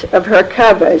 8 of her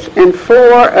covers, and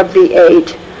 4 of the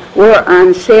 8 were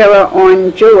on Sarah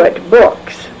Orne Jewett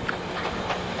books.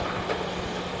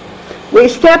 We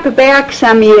step back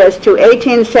some years to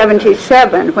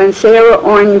 1877 when Sarah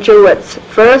Orne Jewett's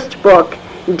first book,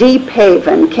 Deep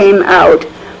Haven, came out,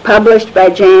 published by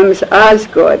James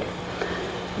Osgood.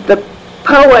 The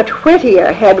poet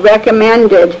Whittier had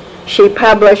recommended she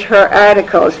published her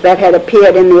articles that had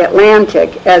appeared in the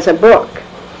Atlantic as a book.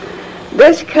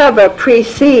 This cover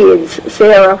precedes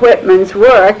Sarah Whitman's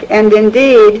work, and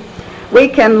indeed, we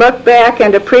can look back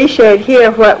and appreciate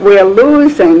here what we're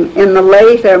losing in the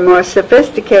later, more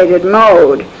sophisticated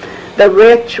mode, the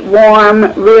rich,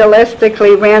 warm,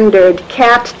 realistically rendered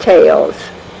cattails.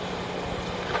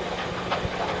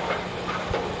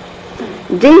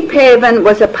 Deephaven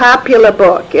was a popular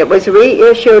book. It was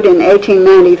reissued in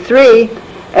 1893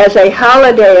 as a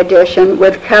holiday edition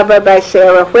with cover by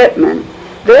Sarah Whitman.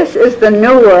 This is the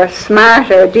newer,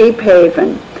 smarter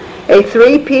Deephaven. A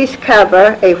three-piece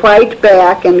cover, a white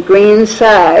back, and green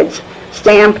sides,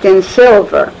 stamped in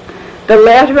silver. The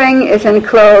lettering is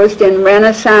enclosed in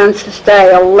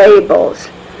Renaissance-style labels.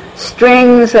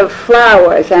 Strings of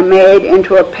flowers are made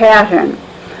into a pattern.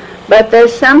 But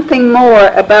there's something more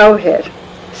about it.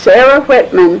 Sarah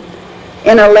Whitman,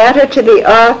 in a letter to the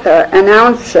author,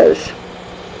 announces,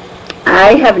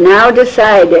 "I have now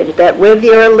decided that with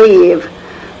your leave,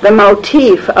 the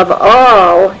motif of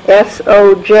all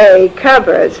SOJ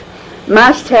covers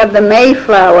must have the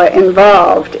Mayflower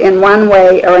involved in one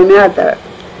way or another,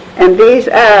 and these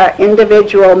are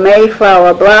individual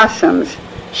Mayflower blossoms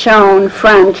shown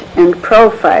front and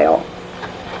profile."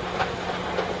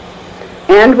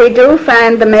 And we do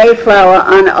find the Mayflower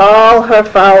on all her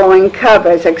following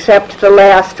covers except the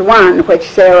last one, which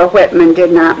Sarah Whitman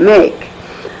did not make.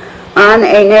 On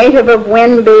A Native of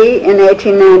Winby in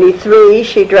 1893,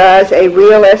 she draws a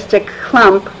realistic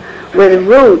clump with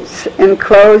roots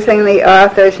enclosing the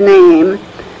author's name,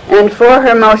 and for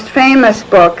her most famous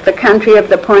book, The Country of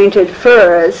the Pointed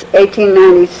Firs,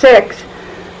 1896,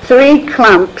 3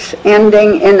 clumps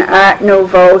ending in Art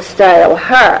Nouveau-style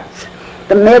hearts,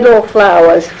 the middle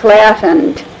flowers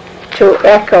flattened to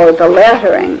echo the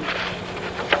lettering.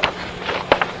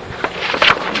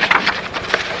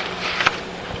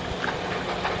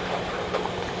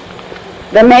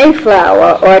 The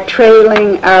Mayflower, or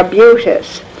trailing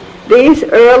arbutus. These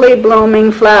early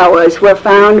blooming flowers were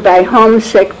found by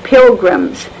homesick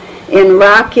pilgrims in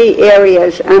rocky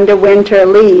areas under winter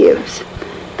leaves.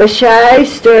 The shy,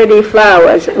 sturdy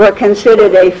flowers were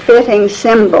considered a fitting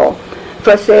symbol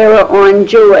for Sarah Orne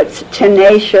Jewett's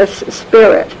tenacious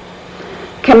spirit.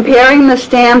 Comparing the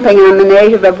stamping on the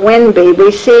Native of Winby,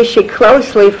 we see she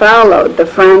closely followed the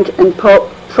front and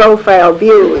profile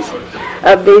views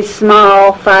of these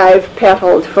small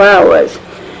 5-petaled flowers.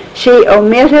 She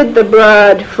omitted the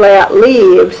broad, flat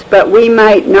leaves, but we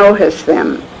might notice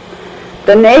them.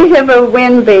 The Native of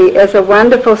Winby is a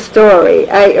wonderful story.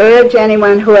 I urge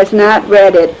anyone who has not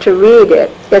read it to read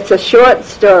it. It's a short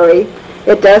story.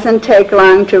 It doesn't take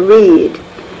long to read.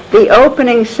 The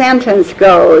opening sentence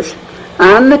goes,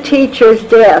 "On the teacher's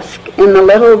desk in the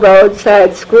little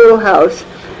roadside schoolhouse,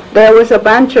 there was a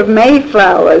bunch of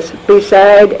Mayflowers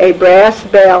beside a brass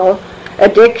bell, a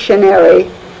dictionary,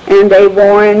 and a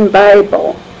worn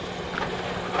Bible."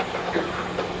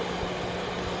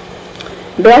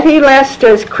 Betty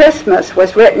Lester's Christmas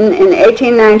was written in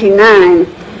 1899,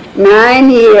 9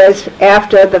 years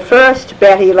after the first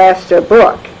Betty Lester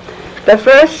book. The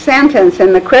first sentence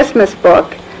in the Christmas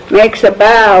book makes a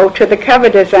bow to the cover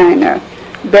designer.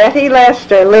 Betty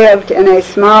Lester lived in a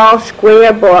small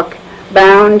square book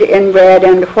bound in red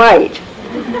and white.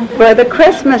 For the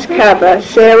Christmas cover,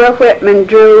 Sarah Whitman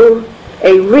drew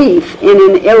a wreath in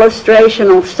an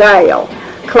illustrational style,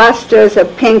 clusters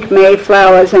of pink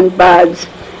mayflowers and buds,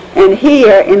 and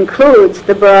here includes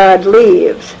the broad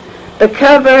leaves. The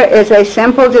cover is a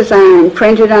simple design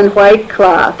printed on white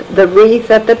cloth, the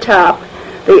wreath at the top,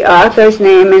 the author's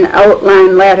name in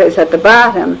outline letters at the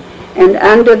bottom, and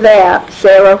under that,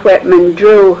 Sarah Whitman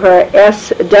drew her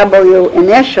SW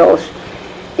initials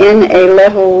in a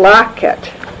little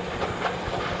locket.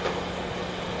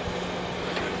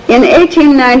 In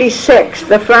 1896,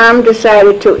 the firm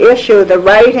decided to issue the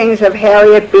writings of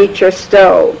Harriet Beecher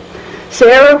Stowe.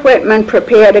 Sarah Whitman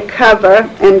prepared a cover,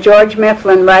 and George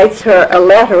Mifflin writes her a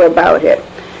letter about it.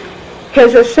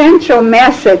 His essential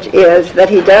message is that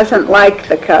he doesn't like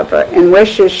the cover and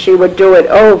wishes she would do it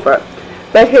over.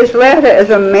 But his letter is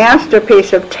a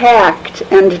masterpiece of tact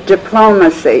and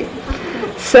diplomacy,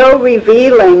 so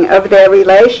revealing of their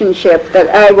relationship that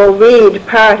I will read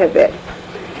part of it.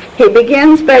 He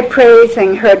begins by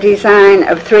praising her design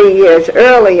of 3 years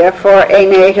earlier for A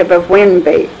Native of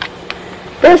Winby.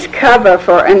 This cover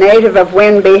for A Native of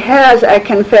Winby has, I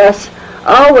confess,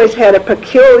 always had a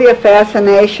peculiar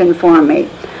fascination for me.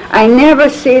 I never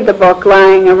see the book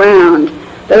lying around,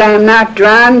 that I am not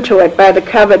drawn to it by the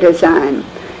cover design.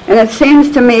 And it seems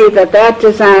to me that that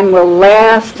design will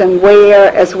last and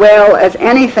wear as well as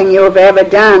anything you have ever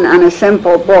done on a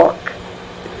simple book.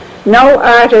 No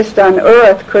artist on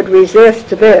earth could resist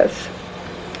this.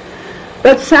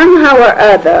 But somehow or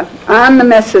other, on the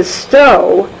Mrs.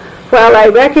 Stowe, while I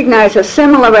recognize a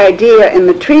similar idea in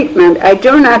the treatment, I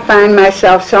do not find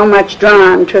myself so much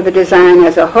drawn to the design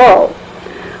as a whole.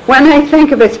 When I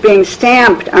think of its being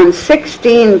stamped on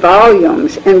 16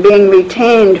 volumes and being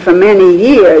retained for many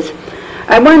years,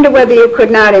 I wonder whether you could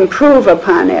not improve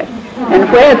upon it,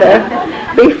 and whether,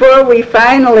 before we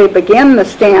finally begin the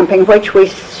stamping, which we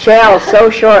shall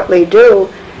so shortly do,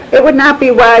 it would not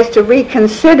be wise to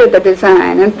reconsider the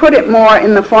design and put it more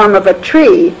in the form of a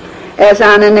tree, as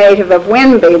on a native of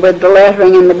Winby, with the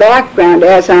lettering in the background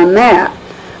as on that.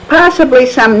 Possibly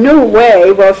some new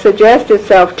way will suggest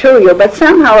itself to you, but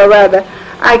somehow or other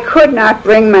I could not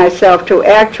bring myself to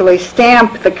actually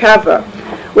stamp the cover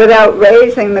without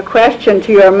raising the question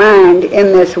to your mind in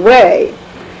this way.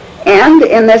 And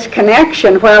in this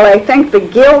connection, while I think the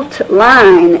gilt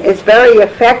line is very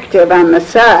effective on the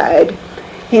side,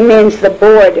 he means the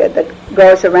border that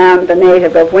goes around the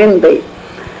native of Winby,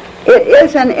 it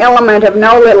is an element of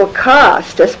no little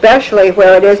cost, especially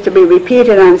where it is to be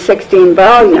repeated on 16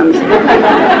 volumes.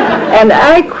 And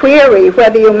I query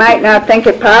whether you might not think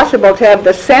it possible to have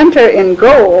the center in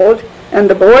gold and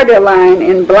the borderline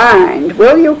in blind.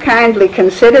 Will you kindly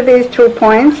consider these 2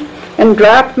 points and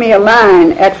drop me a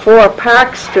line at 4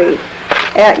 Park Street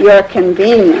at your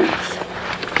convenience?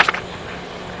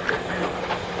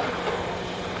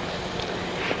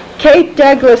 Kate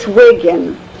Douglas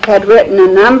Wiggin had written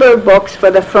a number of books for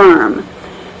the firm.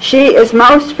 She is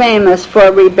most famous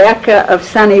for Rebecca of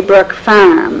Sunnybrook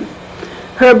Farm.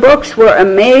 Her books were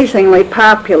amazingly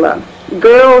popular.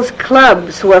 Girls'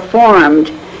 clubs were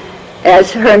formed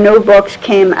as her new books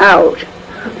came out.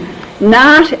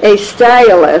 Not a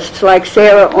stylist like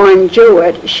Sarah Orne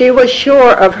Jewett, she was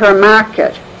sure of her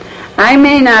market. I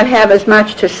may not have as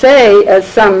much to say as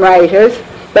some writers,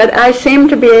 but I seem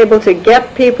to be able to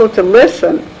get people to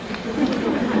listen.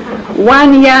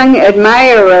 One young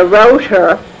admirer wrote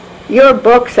her, "Your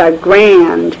books are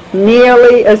grand,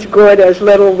 nearly as good as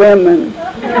Little Women."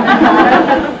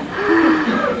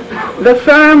 The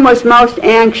firm was most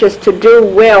anxious to do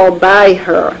well by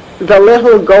her, the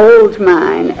little gold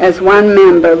mine, as one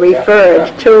member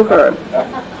referred to her.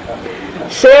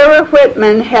 Sarah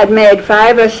Whitman had made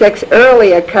 5 or 6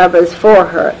 earlier covers for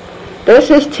her.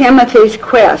 This is Timothy's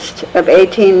Quest of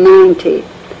 1890.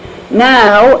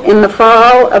 Now, in the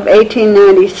fall of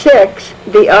 1896,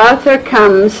 the author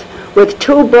comes with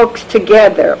 2 books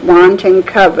together, wanting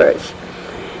covers.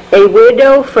 A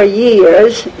widow for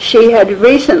years, she had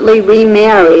recently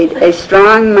remarried a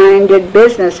strong-minded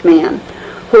businessman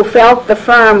who felt the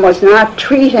firm was not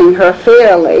treating her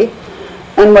fairly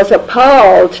and was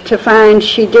appalled to find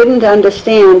she didn't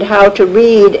understand how to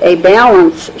read a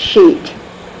balance sheet.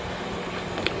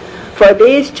 For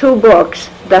these 2 books,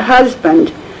 the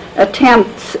husband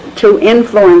attempts to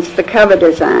influence the cover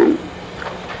design.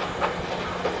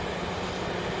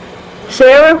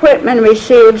 Sarah Whitman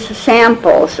receives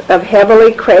samples of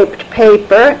heavily creped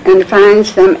paper and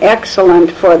finds them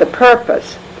excellent for the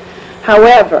purpose.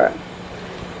 However,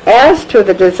 as to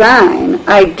the design,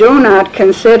 I do not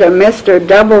consider Mr.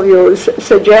 W.'s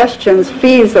suggestions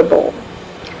feasible.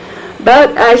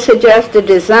 But I suggest a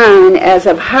design as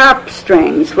of harp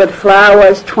strings with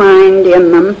flowers twined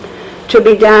in them, to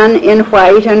be done in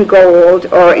white and gold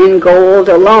or in gold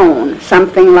alone,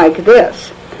 something like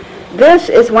this. This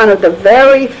is one of the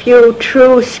very few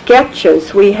true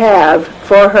sketches we have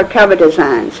for her cover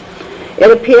designs. It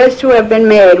appears to have been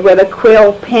made with a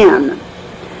quill pen.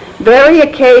 Very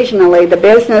occasionally the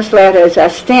business letters are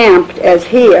stamped as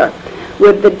here,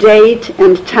 with the date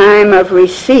and time of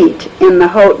receipt in the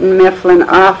Houghton Mifflin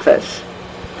office.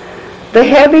 The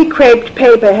heavy creped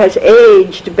paper has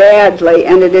aged badly,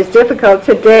 and it is difficult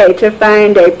today to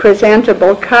find a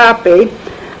presentable copy,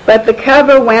 but the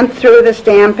cover went through the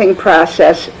stamping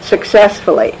process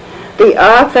successfully. The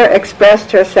author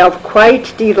expressed herself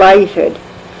quite delighted.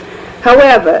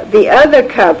 However, the other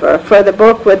cover for the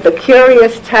book with the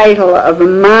curious title of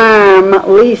Marm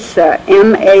Lisa,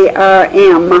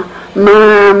 M-A-R-M,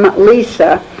 Marm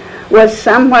Lisa, was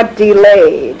somewhat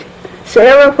delayed.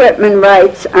 Sarah Whitman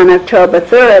writes on October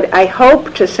 3rd, "I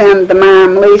hope to send the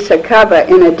Marm Lisa cover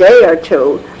in a day or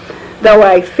 2, though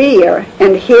I fear,"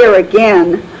 and here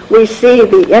again we see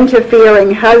the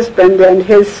interfering husband and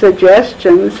his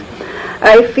suggestions,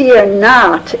 "I fear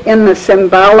not in the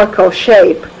symbolical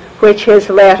shape which his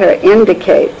letter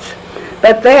indicates.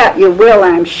 But that you will,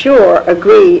 I'm sure,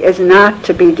 agree is not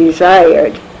to be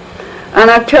desired. On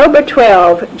October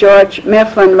 12, George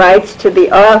Mifflin writes to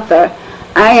the author,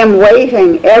 "I am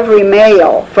waiting every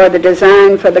mail for the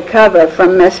design for the cover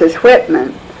from Mrs.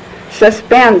 Whitman."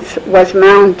 Suspense was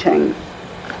mounting.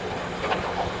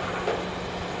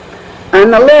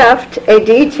 On the left, a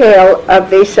detail of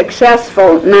the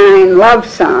successful 9 love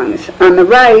songs. On the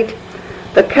right,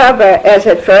 the cover as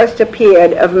it first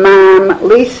appeared of Mom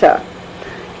Lisa.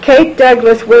 Kate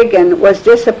Douglas Wiggin was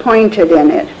disappointed in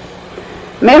it.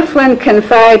 Mifflin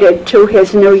confided to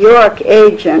his New York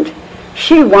agent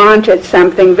she wanted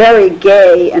something very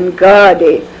gay and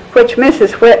gaudy, which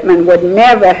Mrs. Whitman would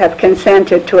never have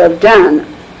consented to have done.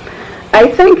 I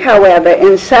think, however,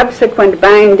 in subsequent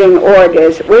binding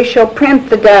orders, we shall print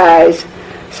the dies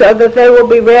so that they will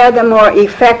be rather more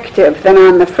effective than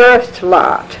on the first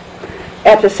lot.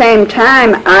 At the same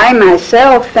time, I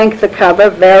myself think the cover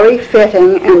very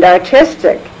fitting and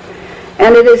artistic,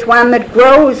 and it is one that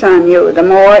grows on you the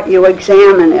more you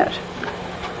examine it.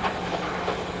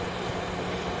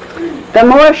 The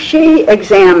more she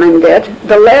examined it,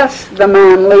 the less the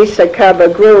Mom Lisa cover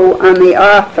grew on the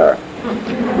author.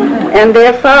 And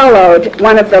there followed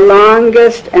one of the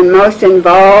longest and most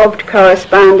involved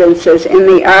correspondences in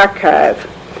the archive.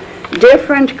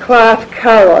 Different cloth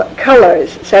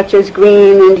colors, such as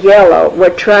green and yellow, were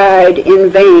tried in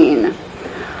vain.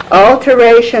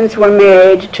 Alterations were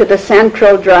made to the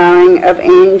central drawing of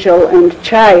angel and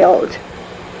child.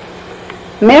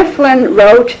 Mifflin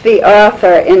wrote the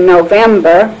author in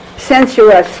November, "Since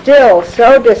you are still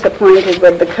so disappointed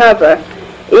with the cover,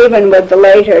 even with the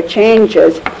later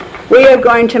changes, we are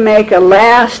going to make a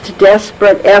last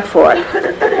desperate effort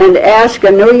and ask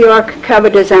a New York cover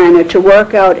designer to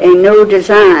work out a new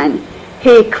design."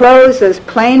 He closes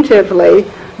plaintively,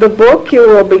 "The book, you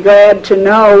will be glad to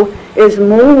know, is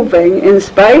moving in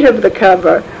spite of the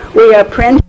cover. We are printing